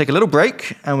 guys, we're going to take a little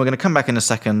break and we're going to come back in a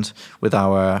second with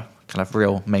our kind of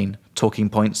real main talking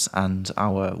points and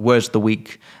our words of the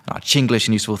week and our Chinglish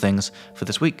and useful things for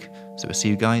this week. So we'll see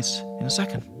you guys in a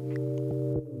second.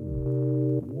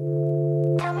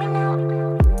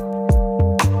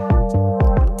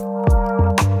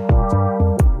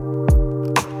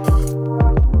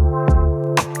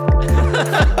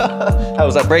 How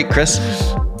was that break, Chris?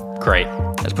 Great.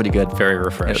 That's pretty good. Very That's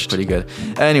refreshed. pretty good.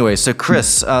 Anyway, so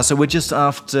Chris, so we're just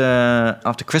after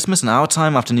Christmas and our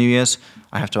time, after New Year's.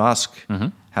 I have to ask,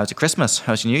 how's your Christmas?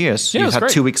 How's your New Year's? Yeah, it You've was had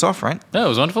great. 2 weeks off, right? Yeah, it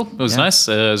was wonderful. It was Yeah. nice.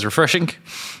 It was refreshing.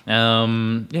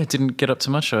 Didn't get up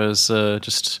too much. I was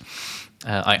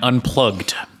I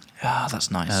unplugged. Ah, that's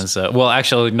nice. As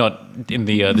actually, not in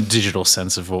the digital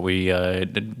sense of what we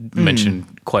mentioned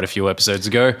quite a few episodes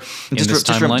ago in this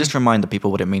timeline. Just remind the people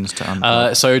what it means to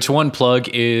unplug. So to unplug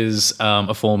is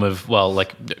a form of,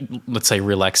 let's say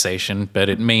relaxation, but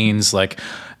it means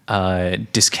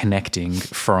disconnecting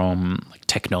from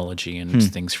technology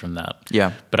and things from that.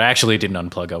 Yeah. But I actually didn't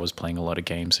unplug. I was playing a lot of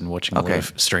games and watching a lot Okay.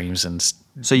 of streams and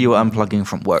So you were unplugging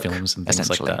from work, films and things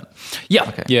like essentially. that. Yeah.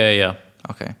 Okay. Yeah.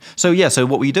 Okay. So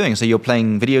what were you doing? So you're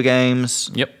playing video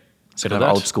games. Yep. So kind of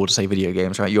old school to say video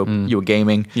games, right? You were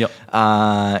gaming. Yep.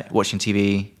 Watching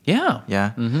TV. Yeah.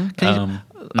 Yeah.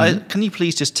 Can you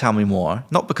please just tell me more?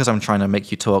 Not because I'm trying to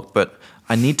make you talk, but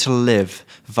I need to live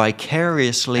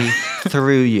vicariously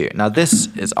through you. Now this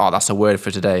is that's a word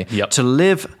for today. Yep. To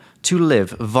live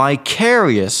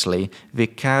vicariously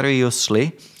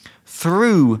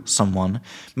through someone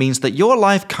means that your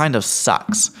life kind of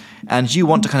sucks and you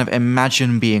want to kind of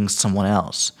imagine being someone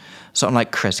else. So I'm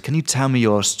like, Chris, can you tell me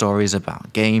your stories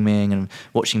about gaming and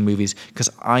watching movies? Because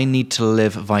I need to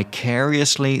live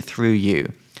vicariously through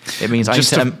you. It means I need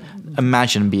to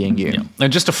imagine being you. Yeah.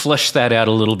 And just to flesh that out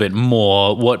a little bit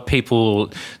more, what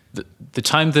people... The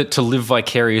time that to live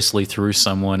vicariously through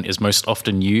someone is most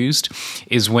often used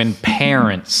is when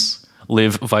parents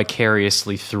live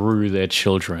vicariously through their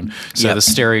children. So the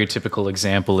stereotypical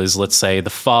example is, let's say, the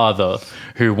father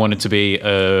who wanted to be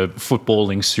a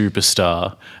footballing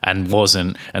superstar and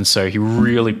wasn't, and so he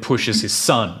really pushes his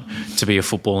son to be a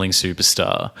footballing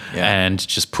superstar and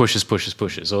just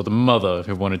pushes. Or the mother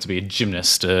who wanted to be a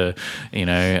gymnast,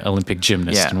 Olympic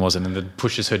gymnast and wasn't, and then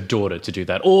pushes her daughter to do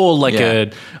that. Or like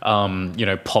a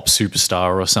pop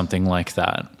superstar or something like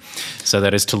that. So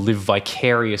that is to live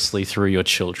vicariously through your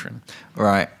children.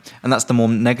 Right. And that's the more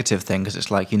negative thing, because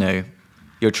it's like,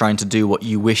 you're trying to do what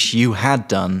you wish you had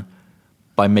done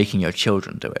by making your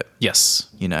children do it. Yes.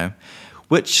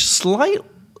 Which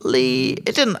slightly,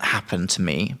 it didn't happen to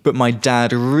me, but my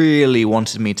dad really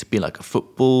wanted me to be like a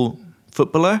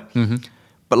footballer,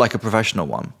 but like a professional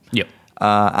one. Yep.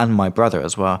 And my brother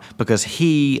as well, because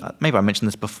maybe I mentioned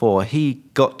this before, he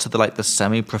got to the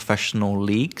semi-professional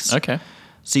leagues. Okay.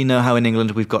 So you know how in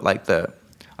England we've got I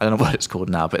don't know what it's called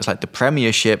now, but it's like the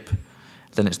Premiership,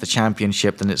 then it's the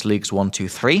Championship, then it's Leagues 1, 2,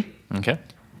 3. Okay.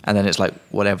 And then it's like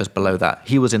whatever's below that.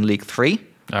 He was in League 3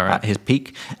 at his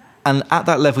peak. And at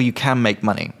that level you can make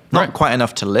money. Not quite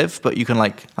enough to live, but you can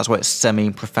that's why it's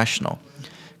semi-professional.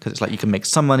 Because it's like you can make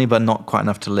some money, but not quite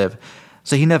enough to live.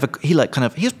 So he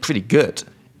was pretty good,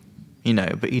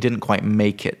 but he didn't quite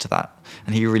make it to that.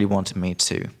 And he really wanted me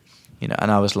to,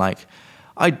 and I was like,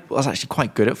 I was actually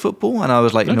quite good at football, and I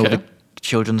was in all the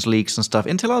children's leagues and stuff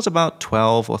until I was about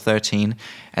 12 or 13,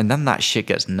 and then that shit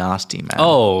gets nasty, man.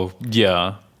 Oh,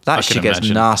 yeah. That shit gets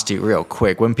nasty real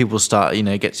quick. When people start,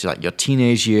 get to your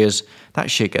teenage years,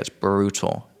 that shit gets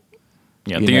brutal.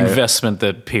 Yeah, the investment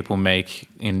that people make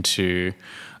into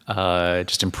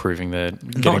just improving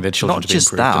getting their children to be improved. Not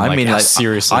just that. I mean,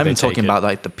 seriously, I'm talking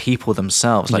about the people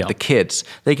themselves, the kids.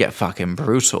 They get fucking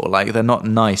brutal. They're not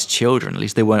nice children. At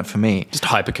least they weren't for me. Just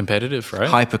hyper competitive, right?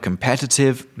 Hyper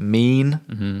competitive,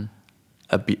 mean,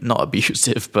 not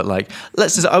abusive, but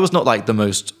let's just. I was not the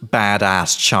most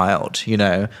badass child.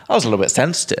 I was a little bit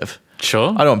sensitive. Sure.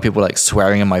 I don't want people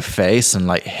swearing in my face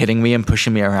and hitting me and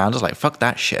pushing me around. I was like, fuck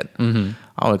that shit.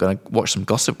 I was gonna watch some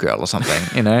Gossip Girl or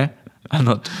something. I'm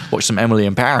not watch some Emily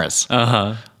in Paris.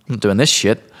 I'm not doing this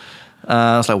shit.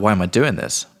 I was like, why am I doing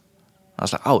this? I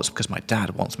was like, it's because my dad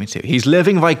wants me to. He's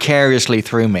living vicariously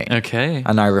through me. Okay.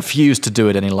 And I refuse to do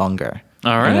it any longer.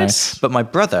 All right. But my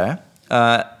brother,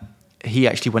 he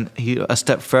actually went a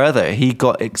step further. He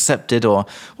got accepted, or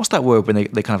what's that word when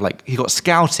they kind of he got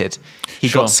scouted. He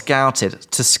got scouted.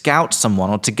 To scout someone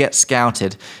or to get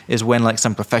scouted is when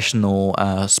some professional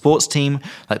sports team,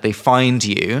 they find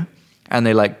you, and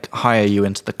they hire you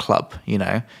into the club,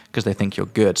 because they think you're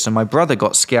good. So my brother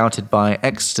got scouted by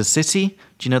Exeter City.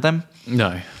 Do you know them?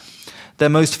 No. They're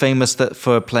most famous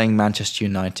for playing Manchester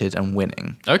United and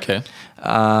winning. Okay.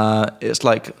 It's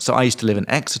so I used to live in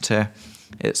Exeter.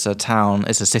 It's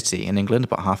a city in England,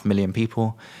 about 500,000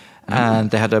 people.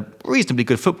 And they had a reasonably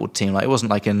good football team. It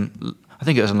wasn't I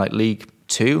think it was in League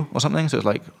 2 or something. So it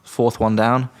was fourth one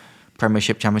down,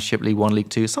 Premiership, Championship, League 1, League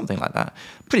 2, something like that.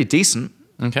 Pretty decent.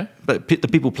 Okay. But the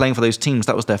people playing for those teams,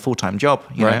 that was their full-time job,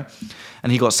 you know.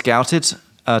 And he got scouted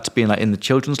to be in the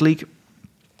children's league.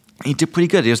 He did pretty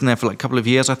good. He was in there for a couple of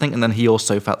years, I think, and then he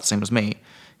also felt the same as me.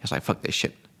 He was like, fuck this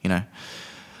shit,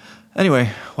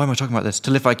 Anyway, why am I talking about this?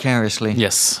 To live vicariously.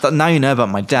 Yes. Now you know about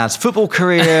my dad's football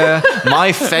career,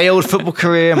 my failed football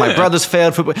career, my brother's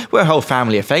failed football. We're a whole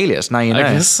family of failures. Now you know.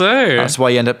 I guess so. That's why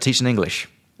you end up teaching English.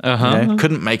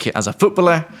 Couldn't make it as a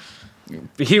footballer.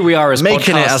 Here we are as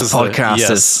making podcasters. It as podcasters.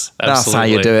 Yes, that's how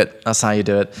you do it. That's how you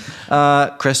do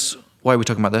it. Chris, why are we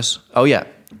talking about this? Oh yeah,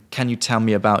 can you tell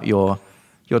me about your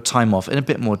time off in a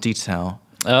bit more detail,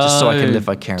 just so I can live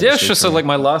vicariously? Yeah, sure. So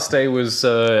my last day was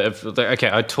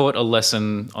I taught a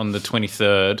lesson on the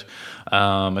 23rd,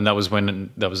 and that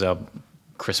was our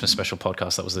Christmas special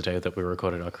podcast. That was the day that we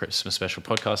recorded our Christmas special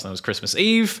podcast. And that was Christmas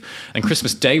Eve. And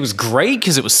Christmas Day was great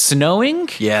because it was snowing.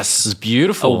 Yes. It was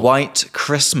beautiful. A white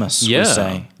Christmas, we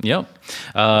say. Yep.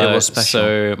 It was special.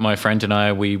 So my friend and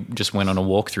I, we just went on a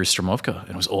walk through Stromovka, and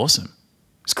it was awesome.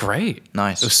 It's great.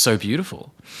 Nice. It was so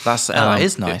beautiful. That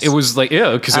is nice. It was like,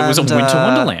 because it was a winter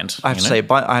wonderland. I have to say,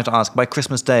 I have to ask, by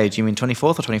Christmas Day, do you mean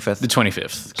 24th or 25th? The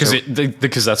 25th,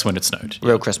 because that's when it snowed.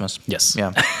 Real Christmas. Yes.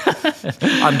 Yeah.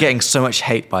 I'm getting so much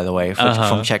hate, by the way,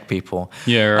 from Czech people.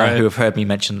 Yeah, right. Who have heard me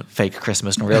mention fake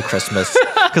Christmas and real Christmas.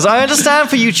 Because I understand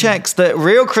for you Czechs that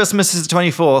real Christmas is the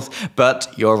 24th,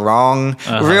 but you're wrong.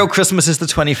 Real Christmas is the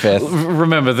 25th.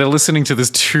 Remember, they're listening to this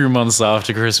 2 months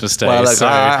after Christmas Day. Well, look, so,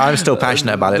 I'm still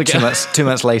passionate about it 2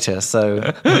 months later,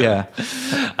 so yeah.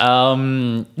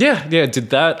 Did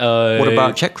that. What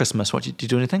about Czech Christmas? Did you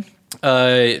do anything?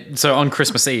 So on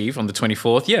Christmas Eve, on the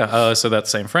 24th, so that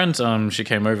same friend, she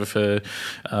came over for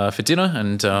dinner,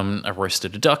 and I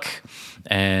roasted a duck.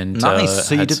 And nice.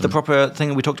 So you did the proper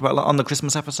thing we talked about on the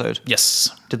Christmas episode. Yes.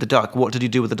 Did the duck? What did you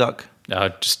do with the duck?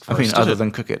 Just roasted other it.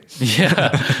 than cook it.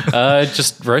 Yeah.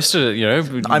 Just roasted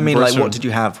it. I mean, like, what did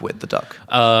you have with the duck?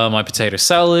 My potato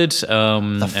salad.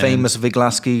 The famous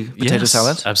Viglaski potato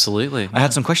salad. Absolutely. I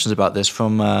had some questions about this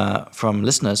from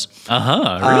listeners.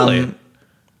 Really?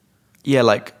 Yeah,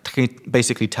 like, can you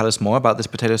basically tell us more about this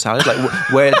potato salad? Like,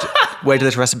 where did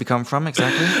this recipe come from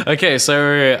exactly? Okay,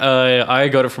 so I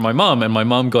got it from my mum, and my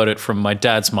mum got it from my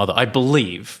dad's mother, I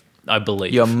believe.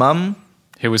 Your mum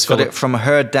got it from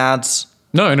her dad's...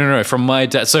 No, from my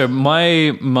dad. So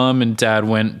my mum and dad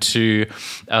went to,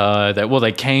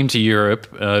 they came to Europe,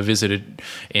 visited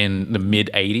in the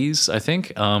mid-'80s, I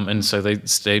think, and so they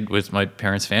stayed with my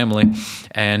parents' family,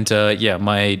 and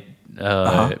my...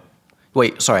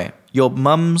 Wait, sorry. Your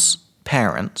mum's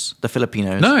parents, the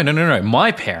Filipinos... No.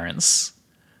 My parents,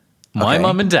 my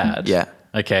mum and dad. Yeah.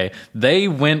 Okay. They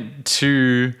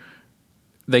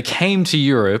came to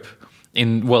Europe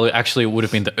actually it would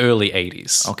have been the early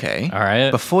 80s. Okay. All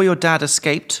right. Before your dad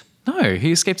escaped? No,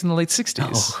 he escaped in the late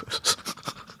 60s.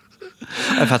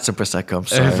 I've had some Prosecco, I'm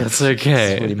sorry. That's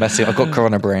okay. It's really messy. I've got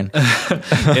Corona brain.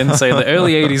 And so in the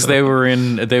early 80s,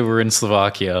 they were in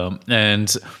Slovakia,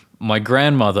 and my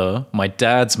grandmother, my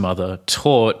dad's mother,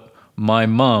 taught my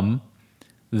mum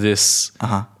this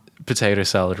potato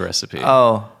salad recipe.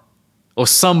 Oh. Or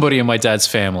somebody in my dad's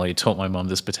family taught my mum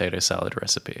this potato salad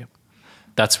recipe.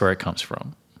 That's where it comes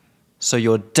from. So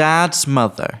your dad's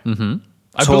mother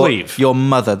I believe. your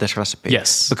mother this recipe?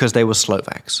 Yes. Because they were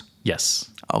Slovaks? Yes.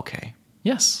 Okay.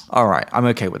 Yes. All right. I'm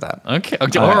okay with that. Okay. All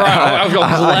right. I'm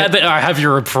glad that I have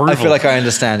your approval. I feel like I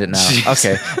understand it now. Jeez.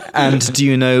 Okay. And do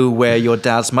you know where your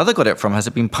dad's mother got it from? Has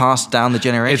it been passed down the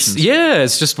generations?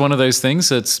 It's just one of those things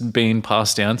that's been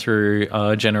passed down through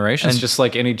generations, just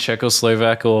like any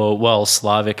Czechoslovak or,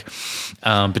 Slavic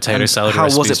potato salad how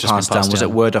recipe. Was it passed down? Was it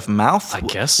word of mouth? I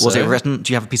guess Was so. it written?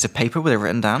 Do you have a piece of paper with it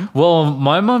written down? Well,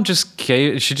 my mom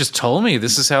she just told me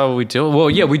this is how we do it.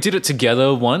 Well, yeah, we did it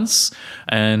together once,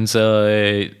 and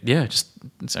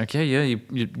it's okay. Yeah,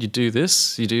 you do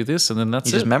this, and then that's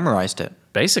You just memorized it.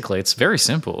 Basically, it's very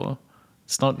simple.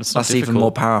 It's not That's difficult. even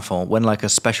more powerful when like a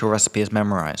special recipe is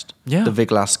memorized. Yeah. The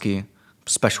Viglaski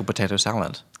special potato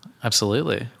salad.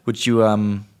 Absolutely. Would you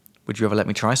ever let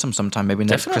me try sometime? Maybe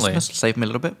next Definitely. Christmas? Save me a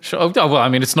little bit? Sure. Oh, well, I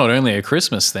mean, it's not only a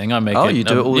Christmas thing. I make it. You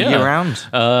do it all year round?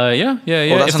 Yeah.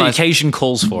 Well, if the occasion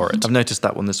calls for it. I've noticed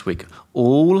that one this week.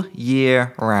 All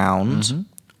year round,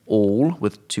 all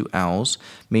with 2 L's,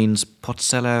 means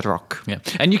Potsela Rock. Yeah.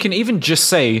 And you can even just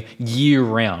say year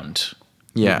round.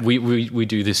 Yeah. We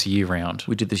do this year round.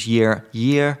 We do this year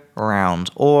round,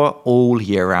 or all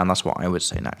year round. That's what I would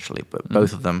say naturally, but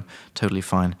both of them totally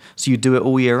fine. So you do it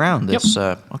all year round. This,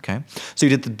 okay. So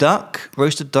you did the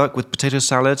roasted duck with potato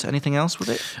salad. Anything else with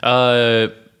it?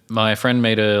 My friend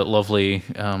made a lovely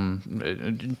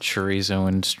chorizo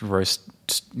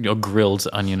and grilled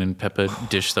onion and pepper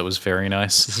dish that was very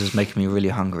nice. This is making me really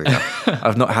hungry.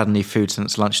 I've not had any food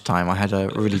since lunchtime. I had a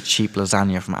really cheap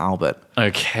lasagna from Albert.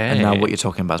 Okay. And now what you're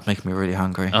talking about is making me really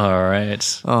hungry. All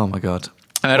right. Oh my God.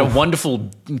 I had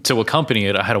to accompany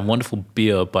it, I had a wonderful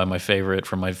beer from my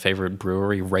favorite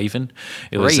brewery, Raven.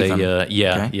 It was Raven?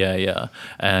 Yeah.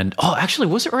 And, actually,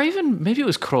 was it Raven? Maybe it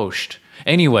was Krost.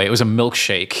 Anyway, it was a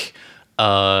milkshake.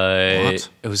 What?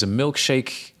 It was a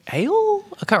milkshake ale,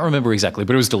 I can't remember exactly,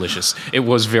 but it was delicious. It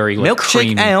was very like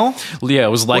Milkshake creamy. ale? Yeah,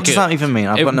 it was like. What does that even mean?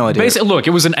 I've got no idea. Look,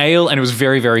 it was an ale and it was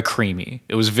very, very creamy.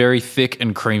 It was very thick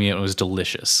and creamy and it was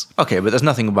delicious. Okay, but there's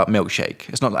nothing about milkshake.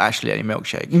 It's not actually any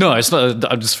milkshake. No, it's not.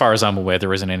 As far as I'm aware,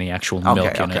 there isn't any actual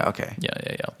milk in it. Okay. Yeah.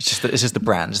 It's just the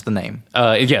brand. It's the name.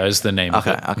 Yeah, it's the name of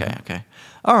it. Okay.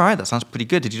 All right, that sounds pretty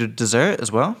good. Did you do dessert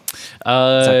as well?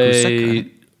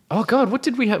 Oh God, what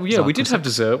did we have? Yeah, we did have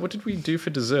dessert. What did we do for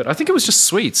dessert? I think it was just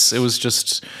sweets. It was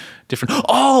just different.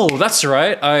 Oh, that's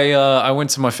right. I went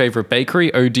to my favorite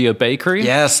bakery, Oh Dear Bakery.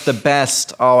 Yes, the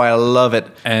best. Oh, I love it.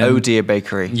 Oh Dear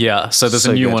Bakery. Yeah, so there's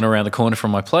a new one around the corner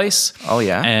from my place. Oh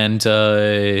yeah. And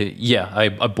I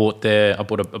bought a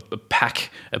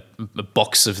pack, a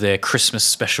box of their Christmas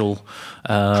special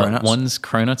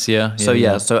cronuts. Yeah.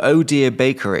 So Oh Dear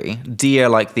Bakery, deer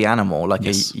like the animal, like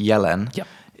a yellen. Yep.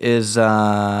 Is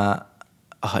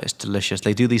it's delicious.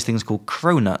 They do these things called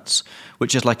cronuts,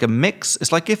 which is like a mix.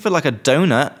 It's like if like a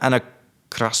donut and a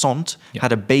croissant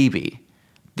had a baby.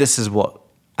 This is what,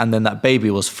 and then that baby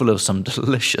was full of some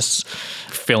delicious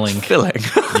filling.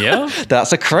 Yeah,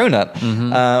 that's a cronut.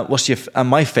 Mm-hmm.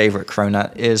 My favorite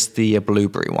cronut is the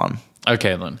blueberry one.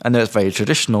 Okay, then. I know it's very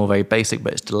traditional, very basic,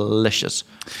 but it's delicious.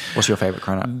 What's your favorite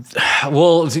cronut?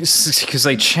 Well, because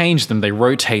they change them, they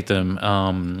rotate them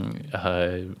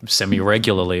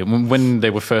semi-regularly. When they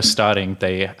were first starting,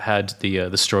 they had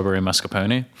the strawberry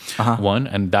mascarpone one,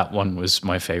 and that one was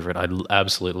my favorite. I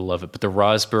absolutely love it. But the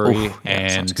raspberry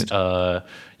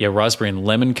raspberry and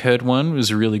lemon curd one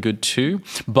was really good too.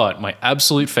 But my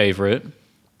absolute favorite,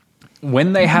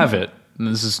 when they have it, and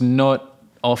this is not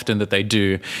often that they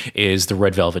do, is the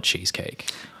red velvet cheesecake.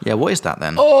 Yeah, what is that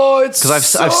then? Oh, it's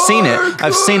because I've seen it. Good.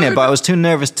 I've seen it, but I was too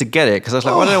nervous to get it because I was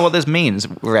like, I don't know what this means.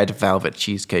 Red velvet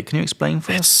cheesecake. Can you explain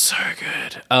for us? It's so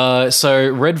good. So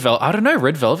red velvet. I don't know.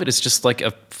 Red velvet is just like a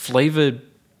flavored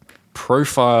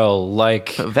profile,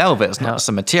 like but velvet is not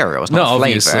some material. It's not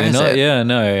flavor, is it? Yeah,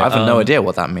 no. I have no idea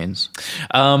what that means.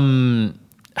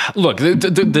 Look,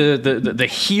 the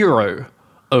hero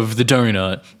of the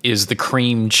donut is the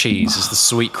cream cheese, is the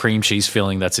sweet cream cheese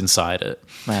filling that's inside it.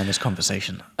 Man, this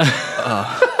conversation.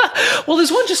 Well,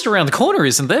 there's one just around the corner,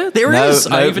 isn't there? There is.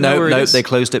 No, they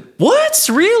closed it. What?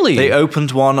 Really? They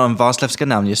opened one on Václavské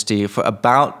náměstí for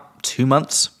about 2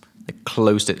 months. They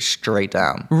closed it straight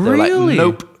down. They were Really? like,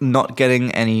 nope, not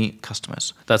getting any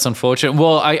customers. That's unfortunate.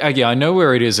 Well, I know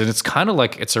where it is, and it's kind of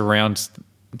like it's around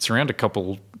a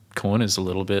couple corners a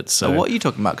little bit. So what are you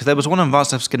talking about? Because there was one on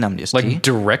Václavské náměstí. Like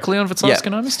directly on Václavské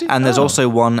náměstí? And there's also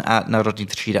one at Národní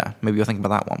třída. Maybe you're thinking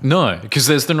about that one. No, because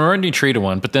there's the Národní třída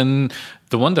one, but then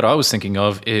the one that I was thinking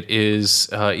of, it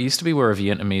used to be where a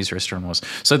Vietnamese restaurant was.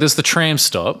 So there's the tram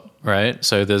stop, right?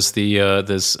 So there's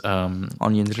on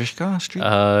Jindřiška Street?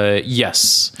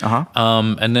 Yes.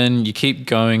 And then you keep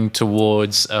going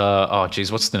towards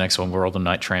what's the next one where all the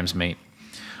night trams meet?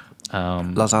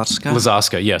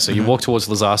 Lazarska, yeah. So you walk towards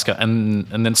Lazarska, and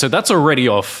then so that's already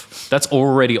off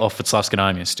Václavské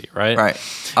náměstí, right? Right.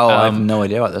 Oh, I have no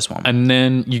idea about this one. And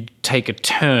then you take a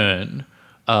turn.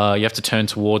 You have to turn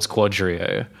towards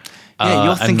Quadrio. Yeah,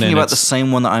 you're thinking about the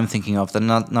same one that I'm thinking of, the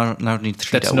Národní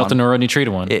třída one. That's not the Národní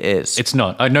třída one. It is. It's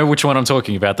not. I know which one I'm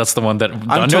talking about. That's the one that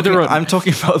I'm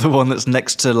talking about the one that's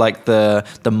next to like the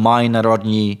My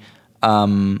Národní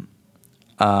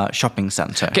shopping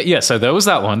center. Okay, yeah, so there was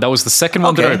that one. That was the second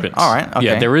one that opened. All right. Okay.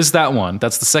 Yeah, there is that one.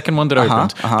 That's the second one that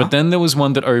opened. But then there was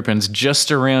one that opens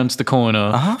just around the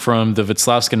corner from the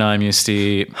Václavské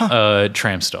náměstí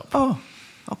tram stop. Oh,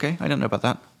 okay. I don't know about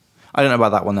that. I don't know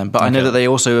about that one then, but I know that they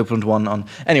also opened one on...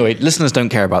 Anyway, listeners don't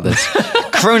care about this.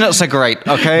 Cronuts are great,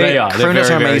 okay? They are. Cronuts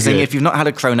are amazing. Very if you've not had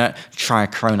a cronut, try a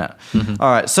cronut. All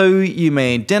right, so you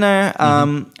made dinner,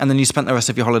 and then you spent the rest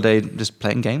of your holiday just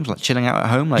playing games, like chilling out at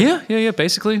home? Like Yeah,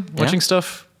 basically. Watching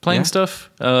stuff, playing stuff,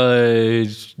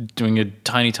 doing a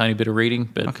tiny bit of reading,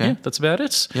 but that's about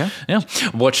it. Yeah.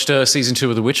 Watched season 2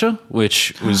 of The Witcher,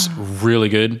 which was really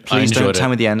good. Please I enjoyed don't tell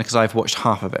me the end because I've watched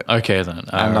half of it. Okay, then.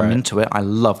 And I'm into it. I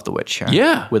love The Witcher.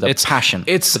 Yeah. With a passion.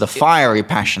 With a fiery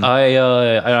passion.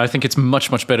 I think it's much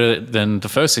better than the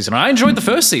first season. I enjoyed the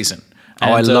first season.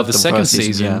 And, I love the second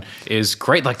season is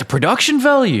great. Like the production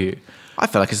value. I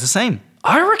feel like it's the same.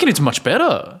 I reckon it's much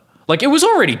better. Like, it was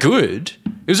already good.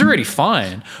 It was already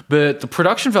fine. But the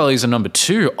production values are number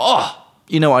 2. Oh!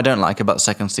 You know what I don't like about the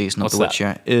second season of The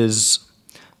Witcher is...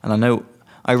 And I know...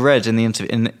 I read in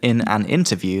an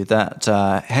interview that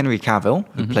Henry Cavill,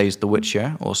 who plays The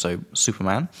Witcher, also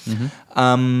Superman,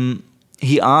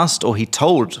 he asked, or he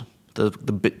told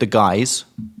the guys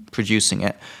producing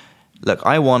it, look,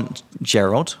 I want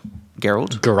Geralt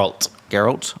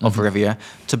of Rivia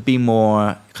to be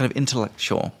more kind of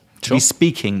intellectual. to be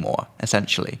speaking more,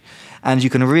 essentially. And you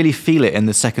can really feel it in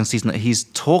the second season that he's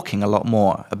talking a lot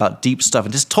more about deep stuff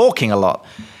and just talking a lot.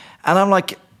 And I'm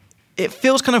like, it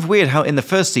feels kind of weird how in the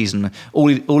first season,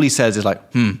 all he says is like,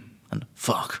 and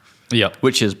fuck. Yep.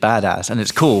 Which is badass and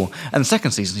it's cool. And the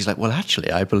second season, he's like, well,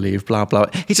 actually, I believe blah, blah.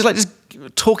 He's just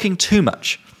talking too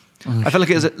much. I felt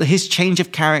like his change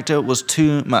of character was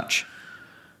too much.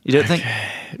 You don't think?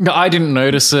 No, I didn't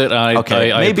notice it.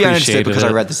 Maybe I understood because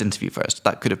I read this interview first.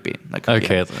 That could have been.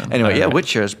 Okay. Then. Anyway, yeah,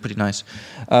 Witcher is pretty nice.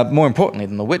 More importantly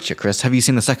than The Witcher, Chris, have you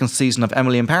seen the second season of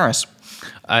Emily in Paris?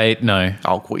 No.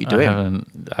 Oh, what are you doing? I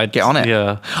haven't. Get on it.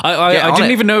 Yeah. I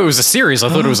didn't even know it was a series. I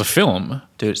thought it was a film.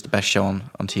 Dude, it's the best show on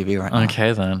TV right now.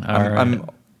 Okay, then. I'm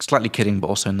slightly kidding, but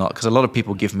also not, because a lot of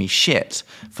people give me shit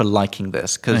for liking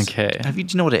this. Do you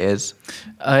know what it is?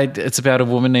 It's about a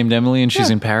woman named Emily, and she's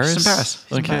in Paris. She's in Paris.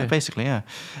 Okay, basically, yeah.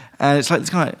 And it's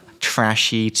kind of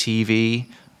trashy TV,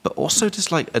 but also just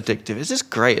addictive. It's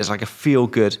just great. It's like a feel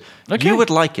good. Okay. You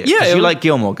would like it. Yeah, you like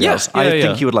Gilmore Girls. Yeah, I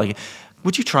think you would like it.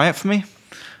 Would you try it for me?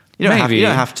 You don't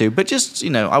have to, but just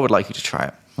I would like you to try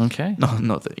it. Okay. No,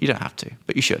 not that you don't have to,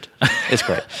 but you should. It's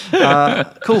great.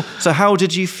 Cool. So, how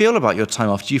did you feel about your time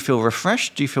off? Do you feel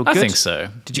refreshed? Do you feel good? I think so.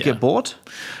 Did you get bored?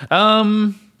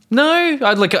 No.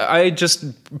 I just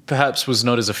perhaps was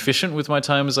not as efficient with my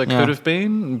time as I could have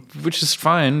been, which is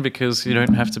fine because you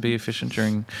don't have to be efficient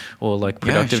during or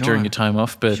productive during your time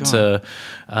off. But I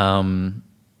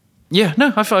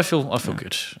feel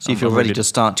good. So you feel ready to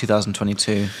start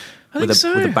 2022 with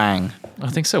a bang? I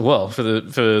think so. Well, for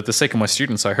the sake of my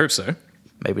students, I hope so.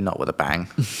 Maybe not with a bang.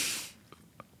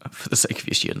 For the sake of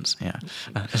your students, yeah.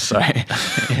 Sorry.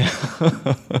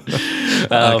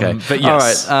 Okay. But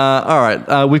yes. All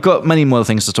right. We've got many more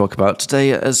things to talk about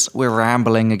today as we're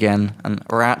rambling again. And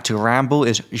to ramble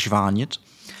is zvanit.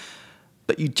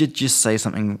 But you did just say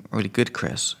something really good,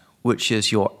 Chris, which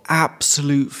is your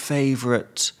absolute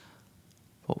favorite,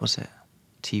 what was it?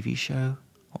 TV show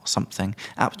or something?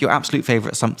 Your absolute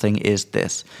favorite something is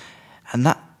this. And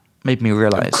that made me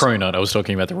realize... Cronut. I was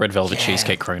talking about the red velvet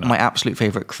cheesecake cronut. My absolute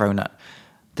favorite cronut.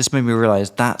 This made me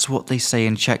realize that's what they say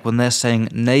in Czech when they're saying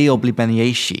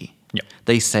nejoblíbenější. Yep.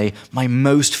 They say my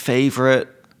most favorite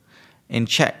in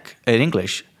Czech. In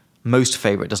English, most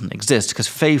favorite doesn't exist because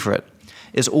favorite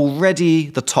is already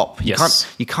the top. Yes.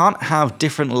 You can't have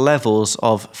different levels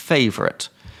of favorite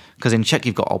because in Czech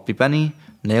you've got oblíbený,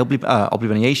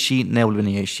 oblíbenější,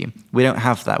 nejoblíbenější. We don't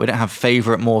have that. We don't have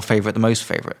favorite, more favorite, the most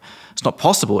favorite. It's not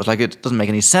possible. It's it doesn't make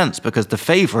any sense because the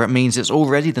favorite means it's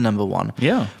already the number one.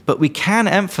 Yeah. But we can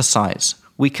emphasize.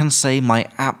 We can say my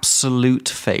absolute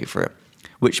favorite,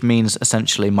 which means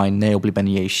essentially my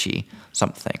nejoblíbenější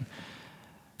something.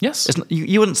 Yes.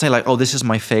 You wouldn't say this is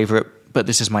my favorite, but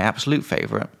this is my absolute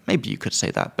favorite. Maybe you could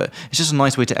say that, but it's just a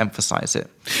nice way to emphasize it.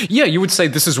 Yeah, you would say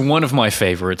this is one of my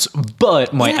favorites,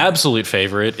 but my absolute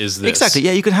favorite is this. Exactly.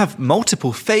 Yeah, you can have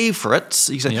multiple favorites.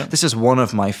 You can say, this is one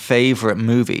of my favorite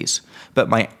movies, but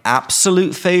my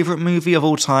absolute favorite movie of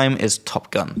all time is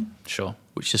Top Gun. Sure.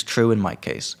 Which is true in my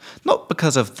case. Not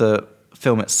because of the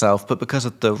film itself, but because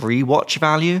of the rewatch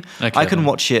value. Okay, I can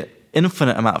watch it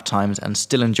infinite amount of times and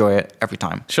still enjoy it every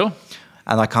time. Sure.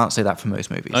 And I can't say that for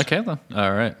most movies. Okay, then.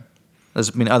 All right.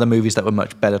 There's been other movies that were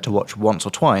much better to watch once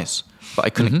or twice, but I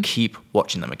couldn't keep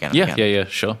watching them again and again. Yeah,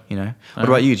 sure. What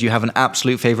about you? Do you have an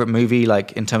absolute favorite movie,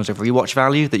 in terms of rewatch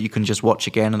value, that you can just watch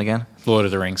again and again? Lord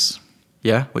of the Rings.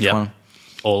 Yeah? Which one?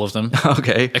 All of them.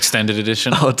 Okay. Extended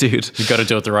edition. Oh, dude. You've got to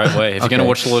do it the right way. If you're going to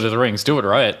watch Lord of the Rings, do it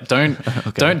right.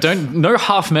 Don't, no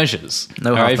half measures.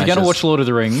 No half measures. If you're going to watch Lord of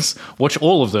the Rings, watch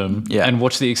all of them and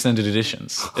watch the extended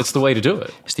editions. It's the way to do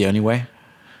it. It's the only way.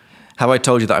 Have I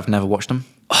told you that I've never watched them?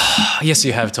 Yes,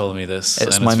 you have told me this.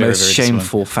 It's my most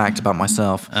shameful fact about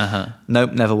myself.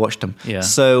 Nope, never watched them. Yeah.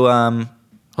 So,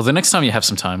 well, the next time you have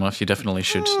some time off, you definitely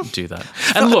should do that.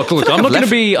 And look, I'm not going to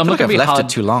be hard.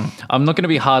 Too long. I'm not going to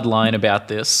be hardline about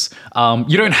this.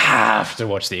 You don't have to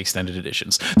watch the extended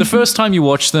editions. The first time you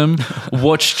watch them,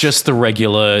 watch just the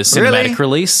regular cinematic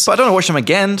release. But I don't want to watch them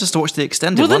again just to watch the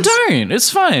extended ones. Well, then don't. It's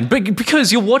fine. But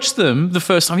because you'll watch them the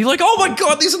first time, you're like, oh my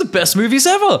God, these are the best movies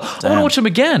ever. I want to watch them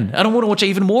again. I don't want to watch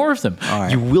even more of them.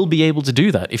 Right. You will be able to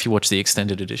do that if you watch the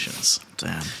extended editions.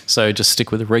 Damn. So just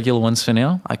stick with the regular ones for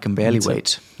now. I can barely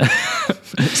wait.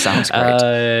 It sounds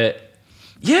great.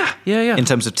 Yeah. In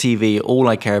terms of TV, all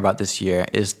I care about this year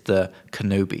is the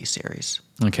Kenobi series.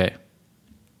 Okay.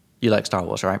 You like Star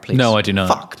Wars, right? Please. No, I do not.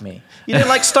 Fuck me. You didn't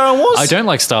like Star Wars? I don't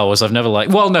like Star Wars. I've never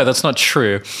liked... Well, no, that's not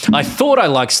true. I thought I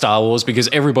liked Star Wars because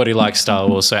everybody likes Star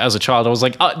Wars. So as a child, I was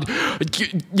like,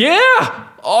 yeah,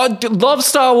 Oh, love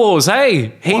Star Wars.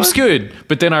 Hey, heaps good.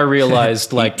 But then I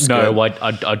realized, like, Heaps no, good.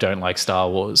 I don't like Star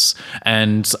Wars,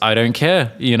 and I don't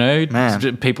care. You know,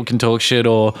 Man. people can talk shit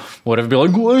or whatever. Be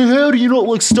like, well, how do you not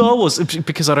like Star Wars?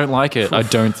 Because I don't like it. I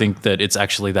don't think that it's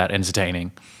actually that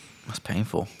entertaining. That's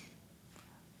painful.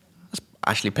 That's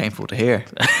actually painful to hear.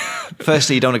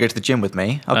 Firstly, you don't want to go to the gym with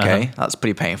me. Okay, that's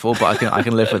pretty painful, but I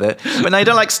can live with it. But now you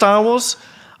don't like Star Wars?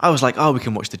 I was like, oh, we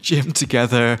can watch the gym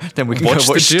together. Then we can Watch go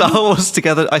the watch gym? Star Wars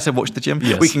together. I said watch the gym.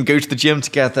 Yes. We can go to the gym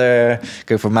together,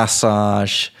 go for a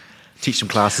massage, teach some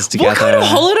classes together. What kind of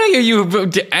holiday are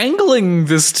you angling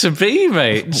this to be,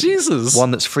 mate? Jesus. One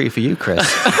that's free for you, Chris.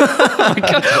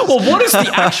 Well, what is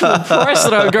the actual price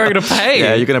that I'm going to pay?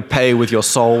 Yeah, you're going to pay with your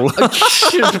soul.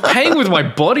 Paying with my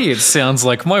body, it sounds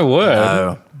like. My word.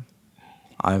 No.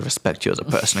 I respect you as a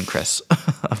person, and Chris.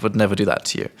 I would never do that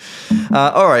to you.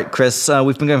 All right, Chris.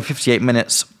 We've been going 58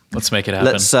 minutes. Let's make it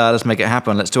happen. Let's make it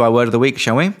happen. Let's do our word of the week,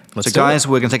 shall we? Let's so, do guys, it.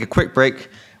 we're going to take a quick break.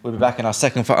 We'll be back in our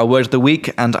second for our word of the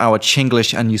week and our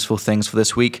Chinglish and useful things for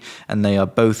this week, and they are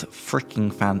both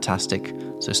freaking fantastic.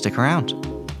 So stick around.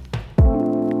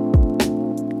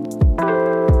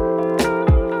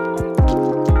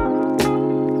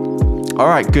 All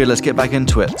right, good. Let's get back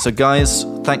into it. So, guys,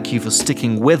 thank you for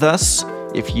sticking with us.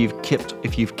 If you've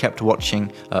kept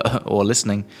watching or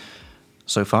listening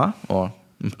so far, or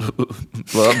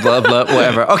blah blah blah,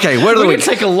 whatever. Okay, word of the We're going week. to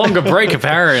take a longer break,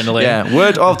 apparently. Yeah,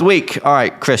 word of the week. All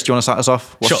right, Chris, do you want to start us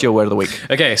off? What's Sure. your word of the week?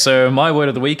 Okay, so my word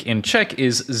of the week in Czech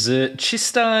is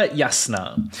zčista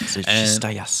jasna.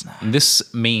 Zčista jasna.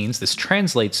 This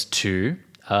translates to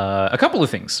a couple of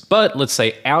things, but let's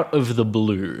say out of the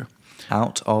blue.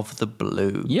 Out of the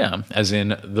blue. Yeah, as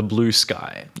in the blue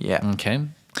sky. Yeah. Okay.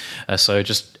 So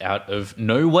just out of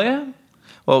nowhere.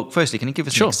 Well, firstly, can you give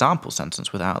us Sure. an example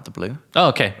sentence with out of the blue? Oh,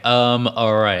 okay.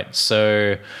 All right.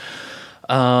 So,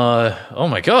 oh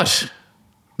my gosh.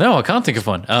 No, I can't think of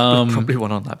one. Probably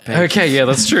one on that page. Okay, yeah,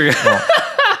 that's true.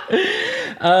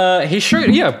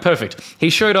 Perfect. He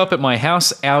showed up at my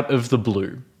house out of the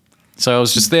blue. So I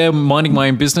was just there minding my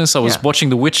own business. I was Yeah. watching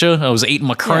The Witcher. I was eating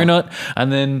my cronut.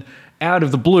 And then out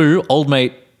of the blue, old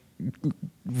mate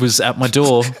was at my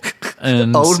door.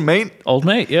 And Old mate? Old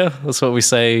mate, yeah. That's what we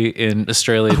say in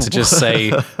Australia to just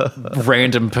say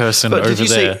random person But over did you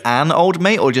there. say an old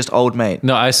mate or just old mate?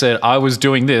 No, I said I was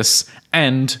doing this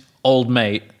and old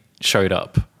mate showed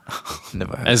up.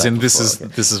 Never heard As that in before.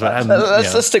 this is what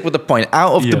Let's stick with the point.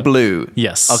 Out of the Yeah. blue.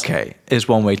 Yes. Okay, is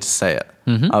one way to say it.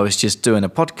 I was just doing a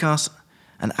podcast,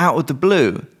 and out of the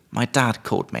blue, my dad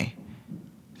called me.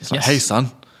 He's like, Yes. "Hey,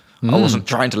 son, I wasn't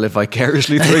trying to live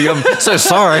vicariously through you. I'm so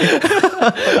sorry."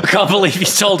 I can't believe you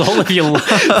told all of your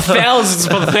thousands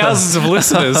upon thousands of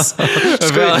listeners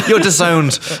about You're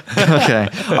disowned. Okay.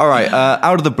 All right.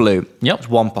 Out of the blue. Yep. That's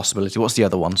one possibility. What's the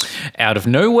other ones? out of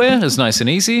nowhere is nice and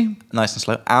easy. Nice and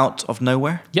slow. Out of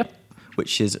nowhere. Yep.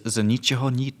 Which is za ničeho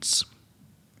nic.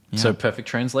 So perfect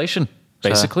translation,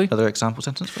 basically. Other example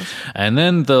sentence for us? And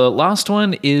then the last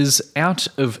one is out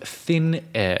of thin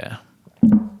air.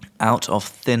 Out of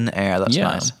thin air. That's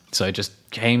nice. So it just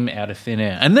came out of thin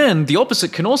air. And then the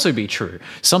opposite can also be true.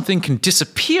 Something can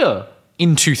disappear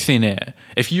into thin air.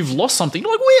 If you've lost something,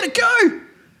 you're like, where'd it go?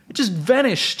 It just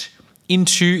vanished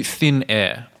into thin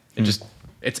air. It just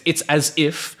it's as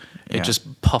if Yeah. it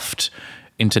just puffed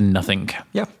into nothing.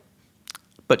 Yeah.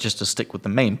 But just to stick with the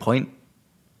main point,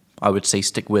 I would say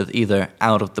stick with either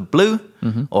out of the blue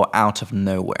or out of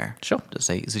nowhere. Sure. To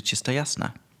say zčista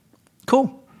jasna.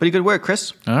 Cool. Pretty good word,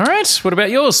 Chris. All right. What about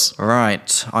yours?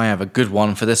 Right, I have a good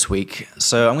one for this week.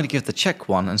 So I'm going to give the Czech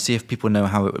one and see if people know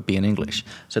how it would be in English.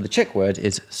 So the Czech word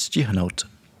is stihnot.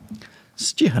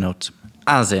 Stihnot.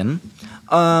 As in,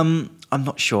 I'm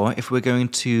not sure if we're going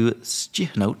to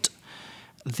stihnot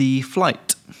the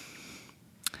flight.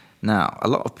 Now, a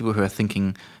lot of people who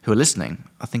are listening,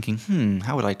 are thinking,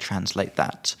 how would I translate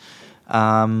that?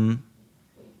 And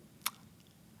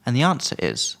the answer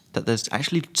is that there's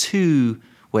actually two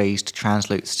ways to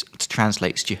translate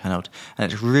stihnot,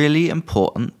 and it's really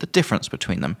important the difference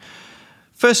between them.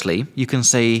 Firstly, you can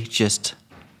say just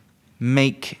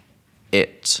make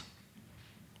it.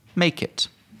 Make it.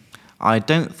 I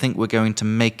don't think we're going to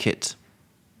make it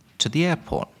to the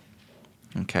airport.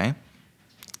 Okay.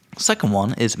 Second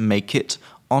one is make it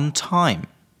on time.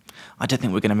 I don't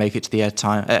think we're going to make it to the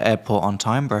airport on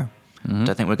time, bro. I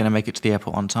don't think we're going to make it to the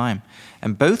airport on time.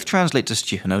 And both translate to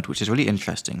stihnot, which is really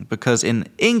interesting because in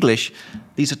English,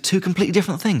 these are two completely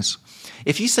different things.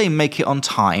 If you say make it on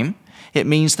time, it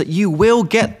means that you will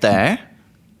get there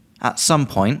at some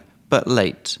point, but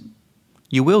late.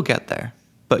 You will get there,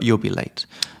 but you'll be late.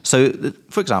 So,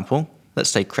 for example, let's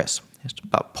say Chris. It's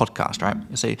about podcast, right?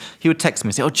 So he would text me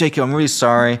and say, "Oh, Jacob, I'm really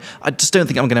sorry. I just don't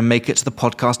think I'm going to make it to the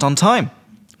podcast on time.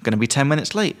 I'm going to be 10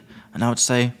 minutes late." And I would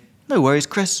say, "No worries,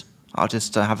 Chris. I'll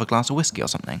just have a glass of whiskey or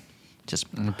something. Just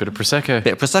a bit of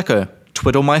Prosecco.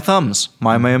 Twiddle my thumbs.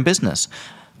 Mind my own business.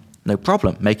 No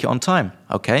problem. Make it on time.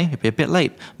 Okay, it'll be a bit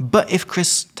late. But if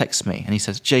Chris texts me and he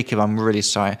says, "Jacob, I'm really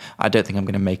sorry. I don't think I'm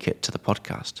going to make it to the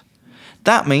podcast,"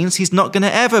 that means he's not going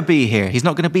to ever be here. He's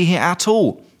not going to be here at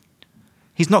all.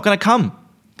 He's not going to come.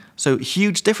 So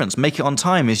huge difference. Make it on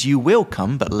time is you will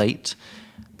come, but late.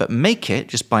 But make it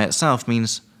just by itself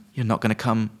means you're not going to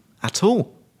come at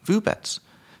all. Vubets.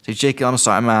 So Jacob, I'm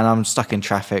sorry, man. I'm stuck in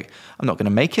traffic. I'm not going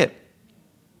to make it.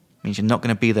 Means you're not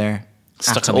going to be there.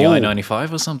 Stuck on the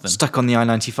I-95 or something. Stuck on the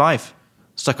I-95.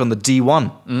 Stuck on the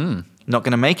D1. Not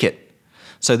going to make it.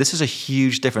 So this is a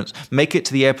huge difference. Make it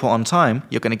to the airport on time.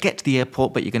 You're going to get to the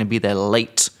airport, but you're going to be there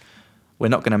late. We're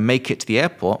not going to make it to the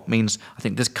airport means I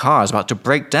think this car is about to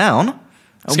break down.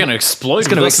 It's going to explode. It's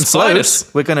going to explode.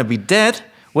 We're going to be dead.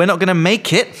 We're not going to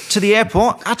make it to the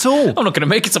airport at all. I'm not going to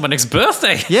make it to my next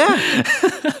birthday. Yeah.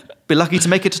 Be lucky to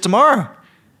make it to tomorrow.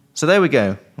 So there we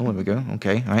go. Oh, there we go.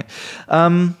 Okay, all right.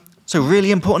 So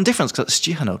really important difference because it's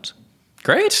Stihanot.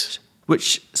 Great.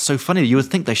 Which, so funny, you would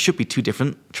think there should be two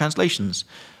different translations.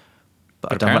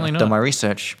 But I've done my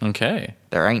research. Okay.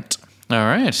 There ain't. All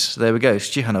right. So there we go.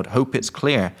 Stihanot. Hope it's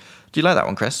clear. Do you like that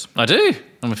one, Chris? I do.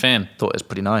 I'm a fan. Thought it was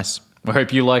pretty nice. I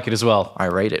hope you like it as well. I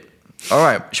rate it. All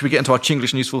right. Should we get into our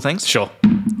Chinglish and useful things? Sure.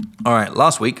 All right.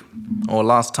 Last week, or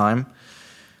last time,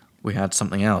 we had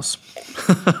something else,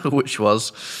 which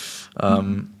was,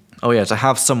 to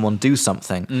have someone do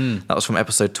something. That was from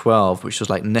episode 12, which was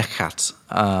like nechat.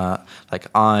 Like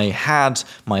I had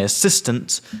my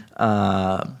assistant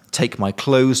take my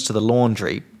clothes to the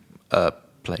laundry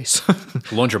place.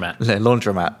 Laundromat.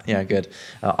 Laundromat. Yeah, good.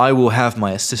 I will have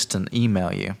my assistant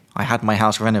email you. I had my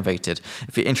house renovated.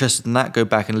 If you're interested in that, go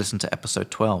back and listen to episode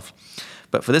 12.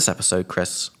 But for this episode,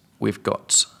 Chris, we've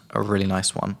got a really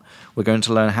nice one. We're going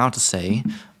to learn how to say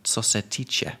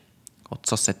tsosetiche or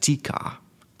tsosetika,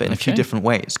 but in a few different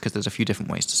ways, because there's a few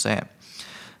different ways to say it.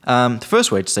 The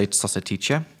first way to say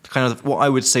tsosetiche, kind of what I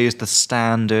would say is the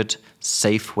standard,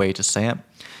 safe way to say it,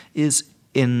 is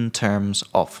in terms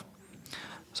of.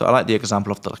 So I like the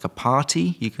example of like a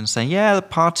party. You can say, yeah, the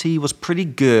party was pretty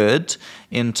good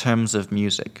in terms of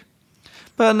music,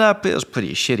 but it was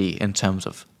pretty shitty in terms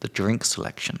of the drink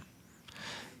selection.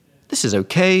 This is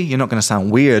okay. You're not going to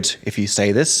sound weird if you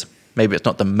say this. Maybe it's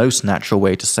not the most natural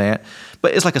way to say it,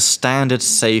 but it's like a standard,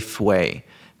 safe way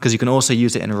because you can also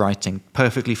use it in writing.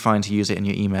 Perfectly fine to use it in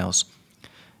your emails.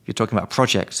 If you're talking about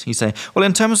projects, you say, well,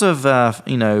 in terms of the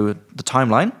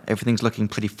timeline, everything's looking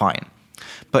pretty fine.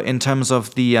 But in terms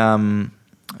of the,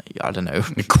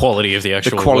 the quality of the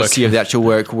actual work. The quality of the actual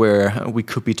work where we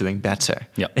could be doing better.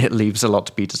 Yep. It leaves a lot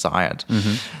to be desired.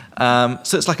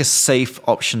 So it's like a safe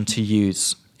option to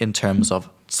use in terms of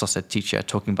tsosetiche,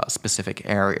 talking about a specific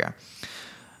area.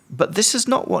 But this is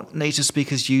not what native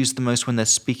speakers use the most when they're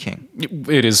speaking.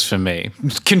 It is for me.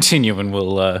 Continue and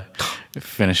we'll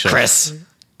finish up. Chris,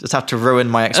 just have to ruin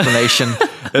my explanation.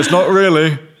 It's not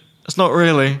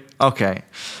really. Okay.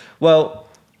 Well...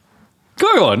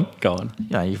 Go on.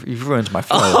 Yeah, you've ruined my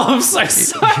flow. Oh, I'm so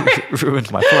sorry. You've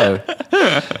ruined my flow.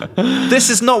 This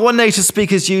is not what native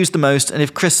speakers use the most, and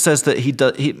if Chris says that he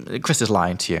does, Chris is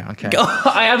lying to you, okay?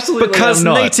 I absolutely Because am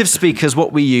not. native speakers,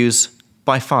 what we use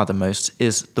by far the most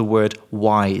is the word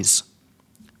wise.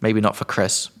 Maybe not for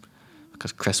Chris,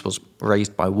 because Chris was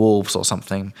raised by wolves or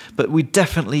something, but we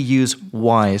definitely use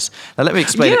wise. Now let me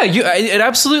explain. Yeah, it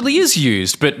absolutely is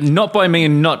used, but not by me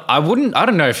and I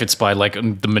don't know if it's by like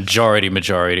the majority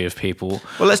of people.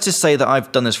 Well, let's just say that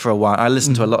I've done this for a while. I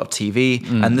listen to a lot of TV,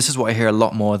 and this is what I hear a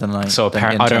lot more than I. So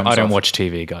apparently, I don't watch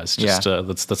TV, guys. Just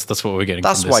that's what we're getting.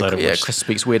 That's from this why side of Chris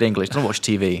speaks weird English. Don't watch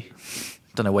TV.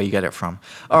 Don't know where you get it from.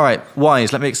 All right,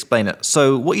 wise. Let me explain it.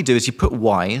 So what you do is you put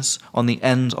wise on the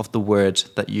end of the word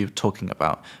that you're talking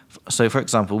about. So, for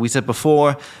example, we said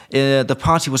before, the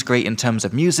party was great in terms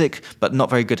of music, but not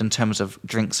very good in terms of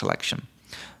drink selection.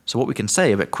 So what we can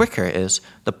say a bit quicker is,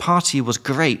 the party was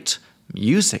great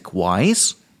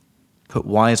music-wise. Put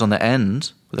wise on the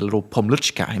end with a little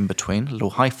pomluchka in between, a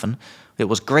little hyphen. It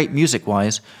was great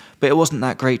music-wise, but it wasn't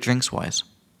that great drinks-wise.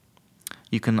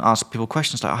 You can ask people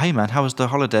questions like, hey man, how was the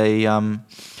holiday,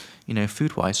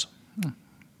 food-wise?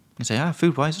 You say,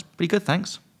 food-wise, it's pretty good,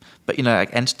 thanks. But,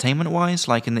 like entertainment-wise,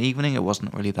 like in the evening, it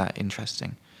wasn't really that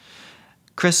interesting.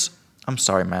 Chris, I'm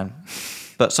sorry, man,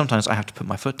 but sometimes I have to put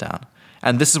my foot down.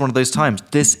 And this is one of those times.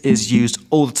 This is used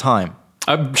all the time,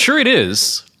 I'm sure it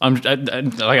is. I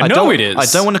know it is. I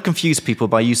don't want to confuse people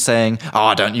by you saying,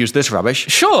 "Oh, don't use this rubbish."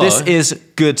 Sure. This is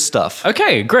good stuff.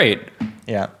 Okay, great.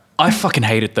 Yeah. I fucking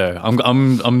hate it though.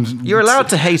 You're allowed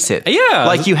to hate it. Yeah.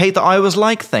 Like you hate the I was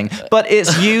like thing, but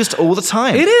it's used all the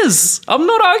time. It is. I'm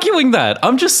not arguing that.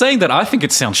 I'm just saying that I think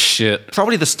it sounds shit.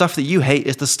 Probably the stuff that you hate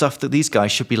is the stuff that these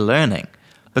guys should be learning.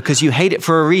 Because you hate it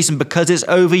for a reason, because it's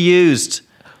overused.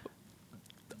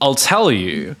 I'll tell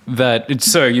you that.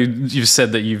 So you've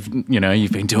said that you've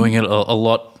been doing it a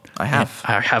lot. I have.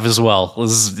 I have as well.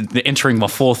 This is entering my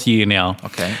 4th year now.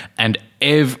 Okay. And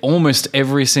almost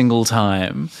every single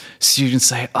time, students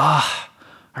say, I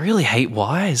really hate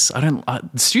whys.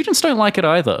 Students don't like it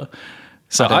either.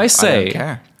 So I don't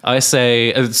care.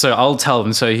 So I'll tell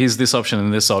them, so here's this option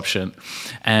and this option.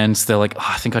 And they're like,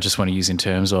 I think I just want to use in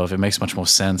terms of, it makes much more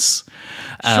sense.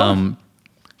 Sure.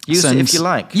 Use it if you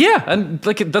like. Yeah, and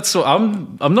like that's what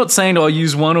I'm not saying I'll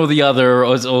use one or the other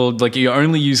or like you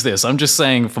only use this. I'm just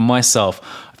saying for myself,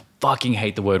 I fucking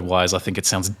hate the word wise. I think it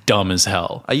sounds dumb as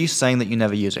hell. Are you saying that you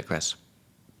never use it, Chris?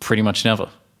 Pretty much never.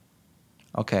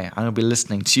 Okay, I'm gonna be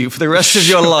listening to you for the rest of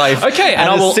your life. Okay, and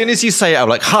as soon as you say it, I'm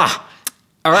like, ha!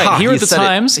 All right, here are the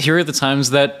times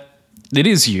that it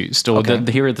is used, or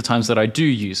here are the times that I do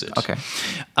use it. Okay.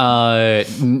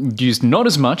 Used not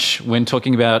as much when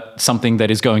talking about something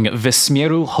that is going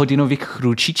Vesmieru Hodinovic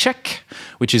Ruchicek,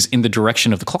 which is in the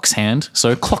direction of the clock's hand,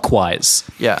 so clockwise.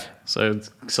 Yeah. So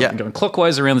something going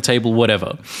clockwise around the table,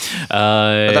 whatever.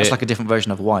 But that's like a different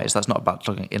version of wise. That's not about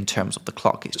looking in terms of the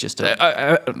clock. It's just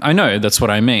I know, that's what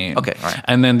I mean. Okay, right.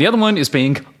 And then the other one is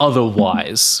being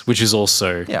otherwise, which is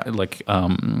also like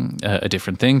a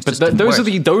different thing. But those are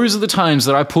the times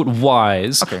that I put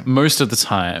wise most of the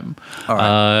time.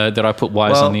 That I put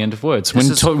wise on the end of words.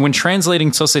 When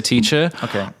translating Tsose teacher,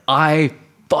 I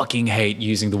fucking hate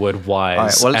using the word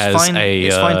wise. Well, it's fine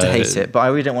to hate it, but I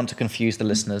really don't want to confuse the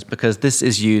listeners because this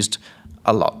is used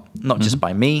a lot, not just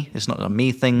by me. It's not a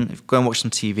me thing. If you go and watch some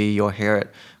TV, you'll hear it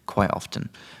quite often.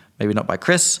 Maybe not by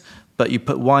Chris, but you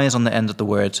put wise on the end of the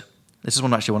word. This is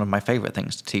actually one of my favorite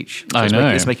things to teach. So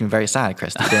it's making me very sad,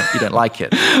 Chris. You don't like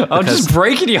it. I'm just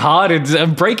breaking your heart.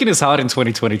 I'm breaking his heart in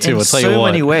 2022. I'll tell you what. In so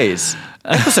many ways.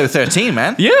 Episode 13,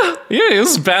 man. Yeah, it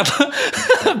was bad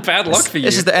luck for you.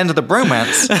 This is the end of the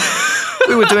bromance.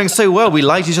 We were doing so well. We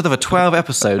liked each other for 12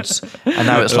 episodes. And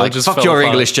now it's like, fuck your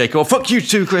English, Jake. Or fuck you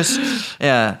too, Chris.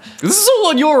 Yeah. This is all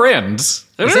on your end.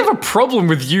 I don't have a problem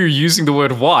with you using the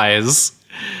word wise.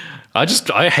 I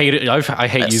hate it. I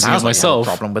hate using it myself. You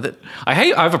have a problem with it. I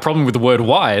have a problem with the word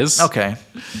wise. Okay.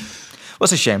 Well,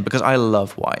 it's a shame because I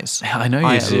love wise. I know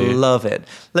you do. I love it.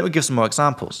 Let me give some more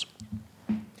examples.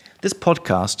 This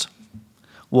podcast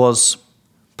was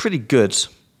pretty good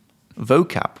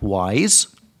vocab-wise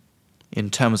in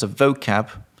terms of vocab,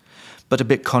 but a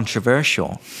bit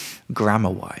controversial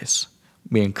grammar-wise.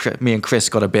 Me and Chris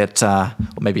got a bit, or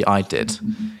maybe I did,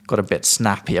 got a bit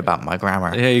snappy about my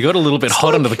grammar. Yeah, you got a little bit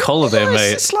hot under the collar there,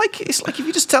 mate. It's like if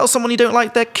you just tell someone you don't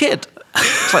like their kid.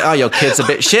 It's like, your kid's a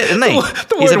bit shit, isn't he?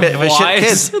 He's a bit of a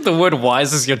shit kid. The word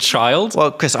wise is your child?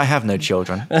 Well, Chris, I have no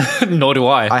children. Nor do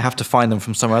I. I have to find them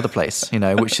from some other place,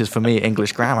 which is for me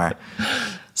English grammar.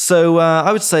 So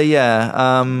I would say,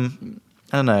 I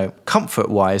don't know,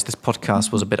 comfort-wise, this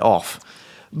podcast was a bit off.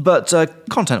 But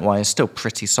content-wise, still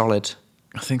pretty solid.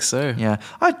 I think so. Yeah.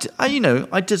 I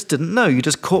just didn't know. You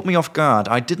just caught me off guard.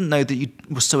 I didn't know that you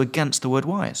were so against the word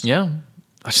wise. Yeah.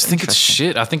 I just think it's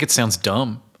shit. I think it sounds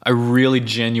dumb. I really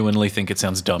genuinely think it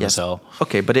sounds dumb as hell.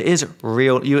 Okay, but it is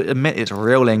real. You admit it's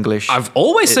real English. I've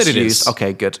always said it is.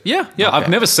 Okay, good. Yeah. Okay. I've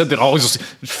never said that, just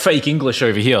fake English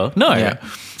over here. No,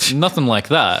 nothing like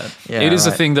that. Yeah, it is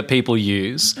a thing that people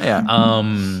use. Yeah.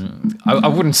 I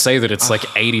wouldn't say that it's like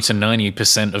 80 to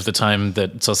 90% of the time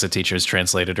that Tsose teacher is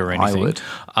translated or anything.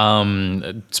 I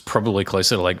would. It's probably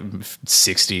closer to like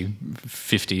 60,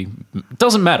 50.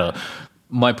 Doesn't matter.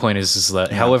 My point is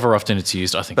that however often it's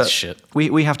used, I think it's shit.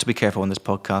 We have to be careful on this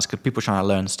podcast because people are trying to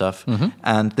learn stuff,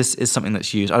 and this is something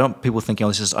that's used. I don't want people thinking,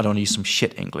 I don't want to use some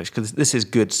shit English because this is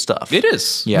good stuff. It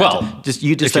is. Yeah. Well,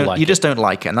 you just don't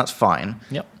like it, and that's fine.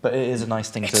 Yep. But it is a nice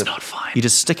thing. It's not fine. You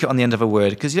just stick it on the end of a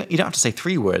word because you don't have to say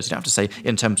 3 words. You don't have to say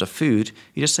in terms of food.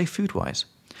 You just say food-wise.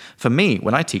 For me,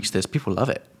 when I teach this, people love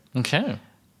it. Okay.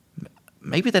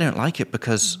 Maybe they don't like it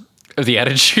because of the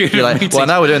attitude. You're like, well,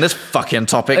 now we're doing this fucking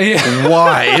topic.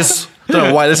 Wise. Don't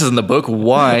know why this is in the book.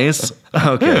 Wise.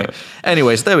 Okay.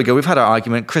 Anyways, there we go. We've had our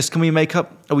argument. Chris, can we make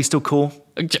up? Are we still cool?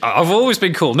 I've always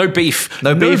been cool. No beef.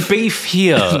 No beef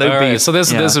here. No beef. So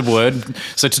there's a word.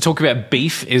 So to talk about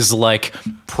beef is like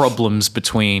problems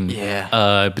between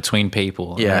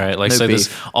people. Yeah. Right? Like no so beef. there's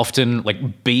often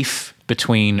like beef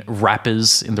between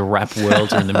rappers in the rap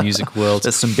world or in the music world.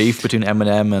 There's some beef between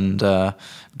Eminem and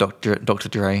Dr.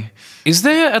 Dre. Is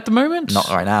there at the moment? Not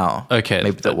right now. Okay,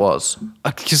 maybe there was.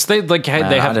 Because they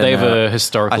have a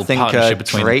historical partnership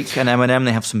between Drake and Eminem.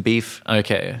 They have some beef.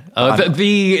 Okay,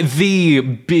 the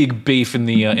big beef in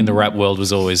the rap world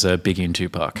was always Biggie and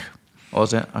Tupac.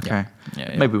 Was it? Okay.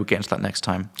 Yeah. Maybe we'll get into that next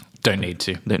time. Don't need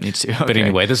to. Okay. But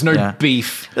anyway, there's no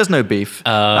beef. There's no beef.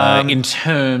 In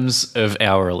terms of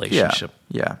our relationship.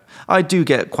 Yeah. I do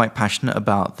get quite passionate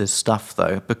about this stuff,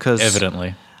 though, because...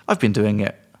 Evidently. I've been doing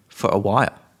it for a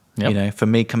while. Yep. You know, for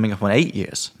me, coming up on 8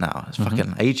 years now. It's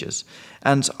fucking ages.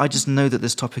 And I just know that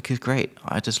this topic is great.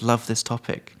 I just love this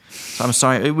topic. So I'm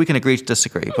sorry, we can agree to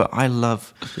disagree, but I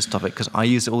love this topic because I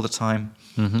use it all the time.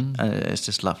 And it's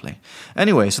just lovely.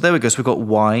 Anyway, so there we go. So we've got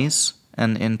whys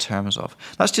and in terms of.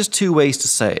 That's just 2 ways to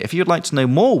say it. If you'd like to know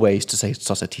more ways to say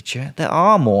 "Sosa teacher," there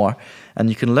are more, and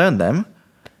you can learn them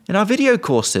in our video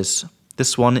courses.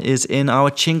 This one is in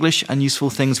our Chinglish and Useful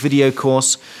Things video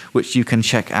course, which you can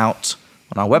check out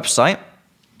on our website,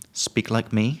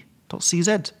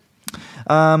 speaklikeme.cz.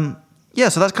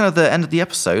 So that's kind of the end of the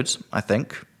episode, I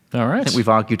think. All right. I think we've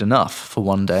argued enough for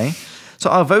one day. So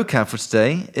our vocab for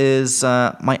today is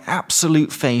my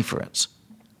absolute favourite.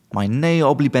 My ne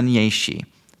oblibeniejsi.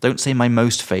 Don't say my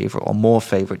most favourite or more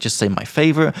favourite. Just say my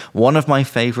favourite, one of my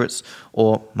favourites,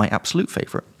 or my absolute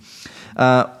favourite.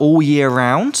 All year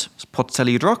round, po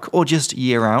celý rok, or just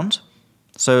year round.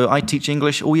 So I teach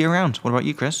English all year round. What about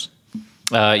you, Chris?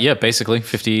 Basically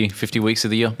 50 weeks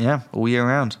of the year. Yeah, all year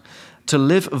round. To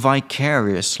live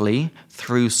vicariously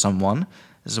through someone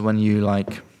is when you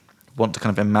want to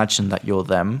kind of imagine that you're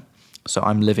them. So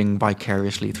I'm living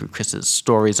vicariously through Chris's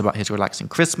stories about his relaxing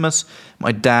Christmas.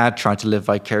 My dad tried to live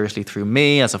vicariously through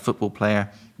me as a football player.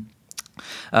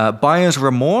 Buyer's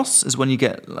remorse is when you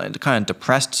get kind of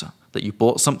depressed that you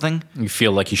bought something. You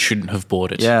feel like you shouldn't have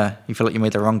bought it. Yeah, you feel like you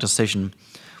made the wrong decision,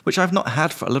 which I've not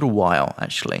had for a little while,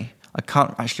 actually. I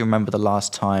can't actually remember the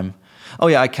last time. Oh,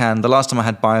 yeah, I can. The last time I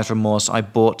had buyer's remorse, I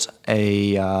bought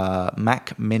a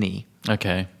Mac Mini.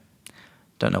 Okay.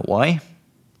 Don't know why.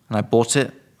 And I bought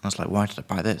it. I was like, why did I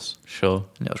buy this? Sure.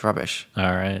 And it was rubbish.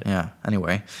 All right. Yeah,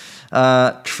 anyway.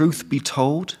 Truth be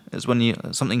told is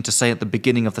when something to say at the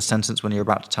beginning of the sentence when you're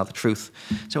about to tell the truth.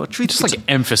 So truth just like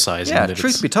emphasizing that. Yeah,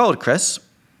 truth be told, Chris,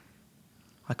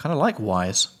 I kind of like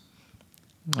whys.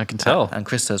 I can tell. And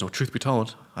Chris says, well, truth be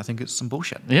told, I think it's some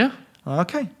bullshit. Yeah.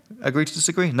 Okay. Agree to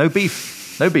disagree. No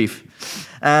beef. No beef.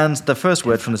 And the first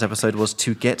word from this episode was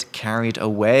to get carried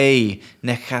away.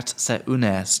 Nechat se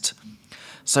unest.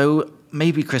 So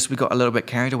maybe, Chris, we got a little bit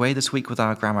carried away this week with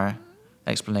our grammar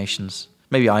explanations.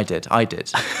 Maybe I did. I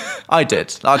did. I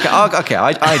did. Okay,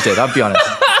 I did. I'll be honest.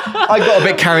 I got a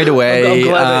bit carried away. I'm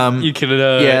glad that you can.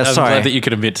 I'm glad that you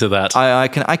can admit to that.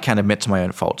 I can admit to my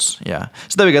own faults. Yeah.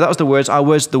 So there we go. That was the words. Our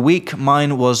words of the week.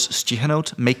 Mine was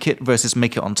stihenot, make it versus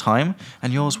make it on time,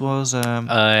 and yours was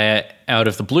out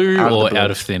of the blue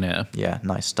out of thin air. Yeah,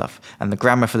 nice stuff. And the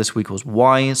grammar for this week was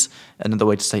wise. Another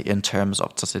way to say in terms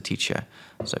of Sosa teacher.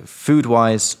 So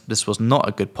food-wise, this was not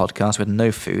a good podcast. We had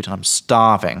no food, and I'm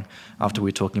starving after we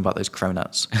were talking about those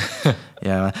cronuts.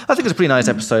 Yeah, I think it's a pretty nice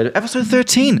episode. Episode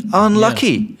 13,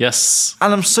 unlucky. Yeah. Yes.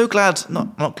 And I'm so glad,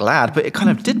 not glad, but it kind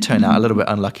of did turn out a little bit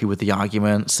unlucky with the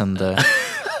arguments and the,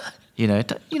 there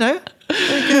you go.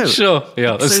 Sure,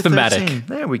 yeah, that's thematic. 13.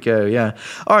 There we go, yeah.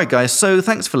 All right, guys, so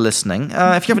thanks for listening.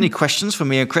 If you have any questions for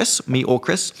me or Chris,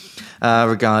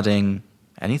 regarding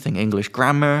anything, English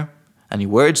grammar, any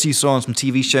words you saw on some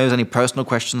TV shows, any personal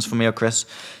questions for me or Chris,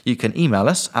 you can email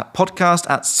us at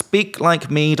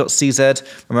podcast@speaklikeme.cz.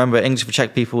 Remember, English for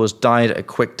Czech people has died a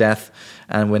quick death,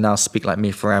 and we're now Speak Like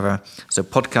Me forever. So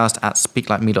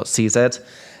podcast@speaklikeme.cz.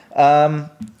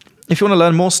 If you want to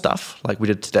learn more stuff, like we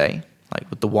did today, like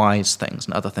with the wise things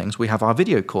and other things, we have our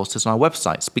video courses on our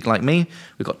website, Speak Like Me.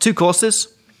 We've got 2 courses,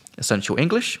 Essential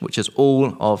English, which is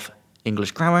all of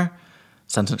English grammar,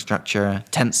 sentence structure,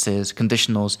 tenses,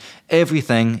 conditionals,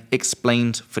 everything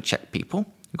explained for Czech people.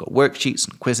 We've got worksheets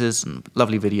and quizzes and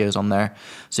lovely videos on there.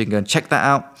 So you can go and check that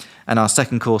out. And our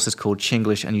second course is called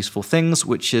Chinglish and Useful Things,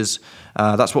 which is,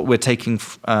 that's what we're taking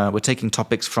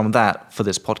topics from that for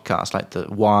this podcast, like the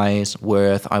whys,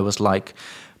 worth, I was like,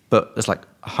 but there's like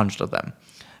 100 of them.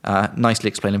 Nicely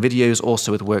explained videos,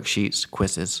 also with worksheets,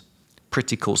 quizzes,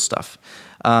 pretty cool stuff.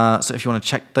 So if you want to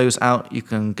check those out, you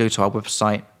can go to our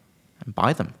website and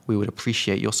buy them. We would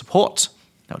appreciate your support.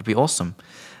 That would be awesome.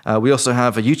 We also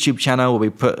have a YouTube channel where we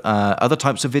put other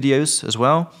types of videos as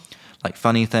well, like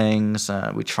funny things.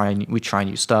 We try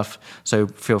new stuff. So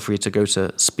feel free to go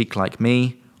to Speak Like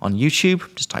Me on YouTube.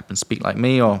 Just type in Speak Like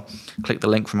Me or click the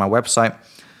link from our website.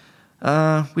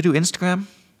 We do Instagram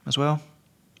as well.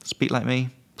 Speak Like Me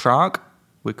Prague,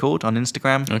 we're called on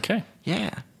Instagram. Okay.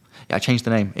 Yeah, I changed the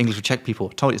name. English for Czech people.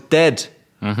 Told you it's dead.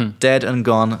 Dead and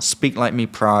gone. Speak Like Me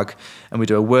Prague. And we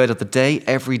do a word of the day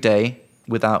every day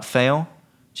without fail.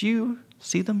 Do you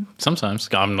see them? Sometimes.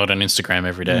 I'm not on Instagram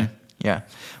every day. Yeah.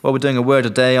 Well, we're doing a word a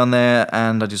day on there,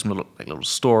 and I do some little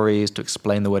stories to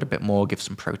explain the word a bit more, give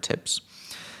some pro tips.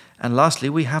 And lastly,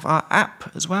 we have our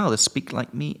app as well, the Speak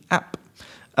Like Me app,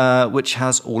 which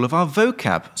has all of our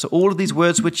vocab. So all of these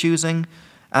words we're choosing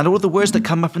and all of the words that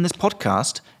come up in this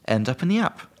podcast end up in the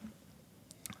app.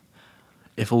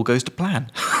 If all goes to plan.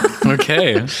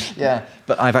 Okay. Yeah.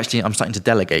 But I'm starting to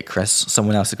delegate, Chris.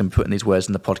 Someone else is going to be putting these words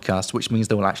in the podcast, which means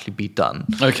they will actually be done.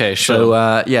 Okay, sure.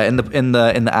 So in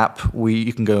the app,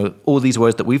 you can go all these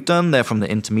words that we've done. They're from the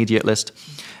intermediate list,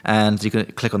 and you can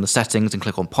click on the settings and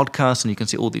click on podcasts, and you can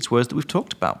see all these words that we've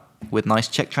talked about with nice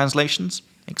Czech translations,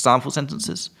 example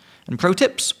sentences, and pro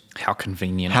tips. How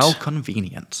convenient. How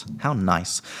convenient. How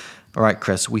nice. All right,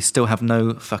 Chris. We still have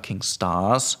no fucking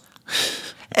stars.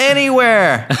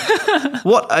 Anywhere.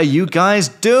 What are you guys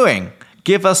doing?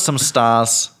 Give us some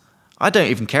stars. I don't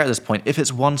even care at this point. If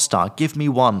it's 1 star, give me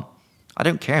 1. I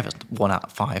don't care if it's 1 out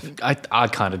of 5. I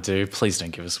kind of do. Please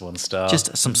don't give us 1 star.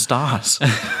 Just some stars.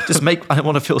 I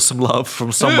want to feel some love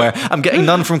from somewhere. I'm getting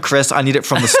none from Chris. I need it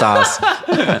from the stars.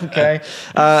 Okay.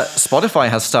 Spotify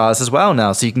has stars as well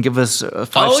now, so you can give us 5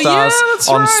 stars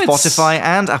on Spotify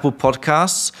and Apple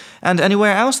Podcasts and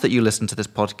anywhere else that you listen to this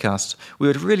podcast. We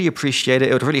would really appreciate it.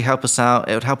 It would really help us out.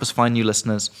 It would help us find new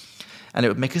listeners, and it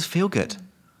would make us feel good.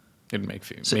 It'd make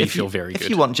me feel very good. If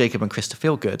you want Jacob and Chris to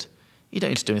feel good, you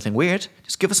don't need to do anything weird.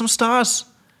 Just give us some stars.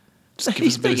 Just give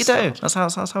us a bit of stars. That's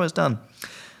how it's done.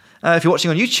 If you're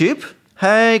watching on YouTube,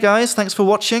 hey guys, thanks for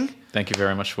watching. Thank you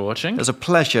very much for watching. It was a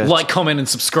pleasure. Like, comment, and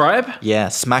subscribe. Yeah,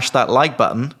 smash that like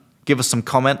button. Give us some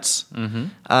comments.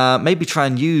 Maybe try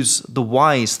and use the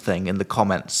wise thing in the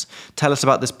comments. Tell us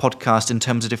about this podcast in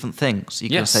terms of different things. You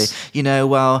can say,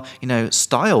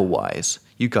 style-wise,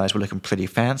 you guys were looking pretty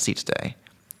fancy today.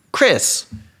 Chris,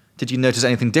 did you notice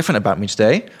anything different about me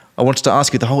today? I wanted to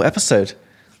ask you the whole episode.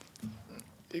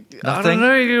 Nothing? I don't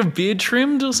know, your beard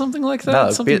trimmed or something like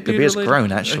that? No, the beard's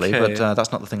grown actually, but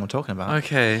that's not the thing I'm talking about.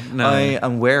 Okay, no. I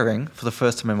am wearing, for the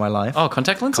first time in my life... Oh,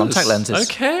 contact lenses? Contact lenses.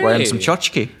 Okay. Wearing some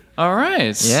tchotchke. All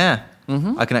right. Yeah.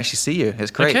 I can actually see you.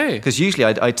 It's great. Okay. Because usually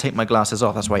I take my glasses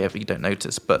off. That's why you don't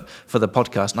notice. But for the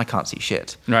podcast, I can't see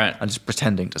shit. Right. I'm just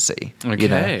pretending to see. Okay. You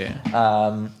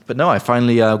know? But no, I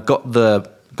finally got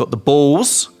the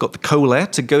balls, got the cola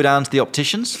to go down to the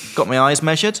opticians, got my eyes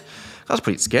measured. I was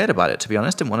pretty scared about it, to be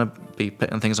honest. Didn't want to be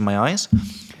putting things in my eyes.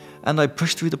 And I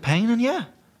pushed through the pain, and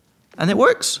it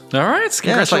works. All right, congratulations.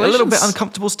 Yeah, it's like a little bit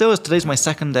uncomfortable still, as today's my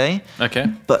second day. Okay.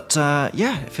 But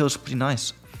it feels pretty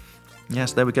nice.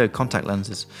 Yes, there we go, contact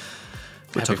lenses.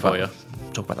 We'll talk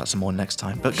about that some more next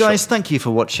time. But guys, thank you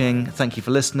for watching. Thank you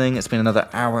for listening. It's been another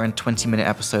hour and 20-minute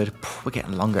episode. We're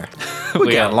getting longer.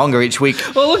 We're getting longer each week.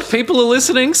 Well, look, people are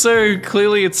listening, so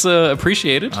clearly it's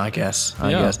appreciated. I guess.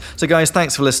 So guys,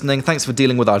 thanks for listening. Thanks for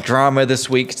dealing with our drama this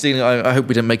week. I hope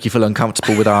we didn't make you feel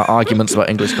uncomfortable with our arguments about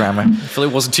English grammar. Hopefully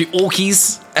it wasn't too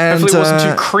orkies. Hopefully it wasn't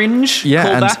too cringe. Yeah,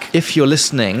 and back. if you're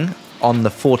listening on the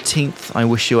 14th, I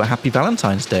wish you a happy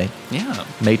Valentine's Day. Yeah.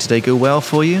 May today go well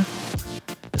for you,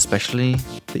 especially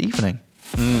the evening.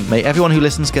 May everyone who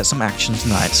listens get some action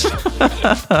tonight.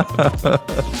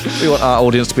 We want our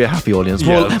audience to be a happy audience.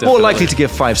 More likely to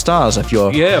give 5 stars if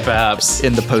you're perhaps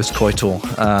in the post-coital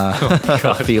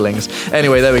feelings.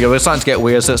 Anyway, there we go. We're starting to get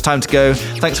weird, so it's time to go.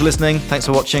 Thanks for listening. Thanks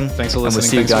for watching. Thanks for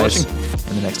listening. And we'll see you guys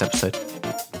in the next episode.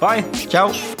 Bye. Ciao.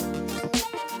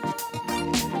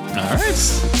 All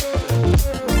right.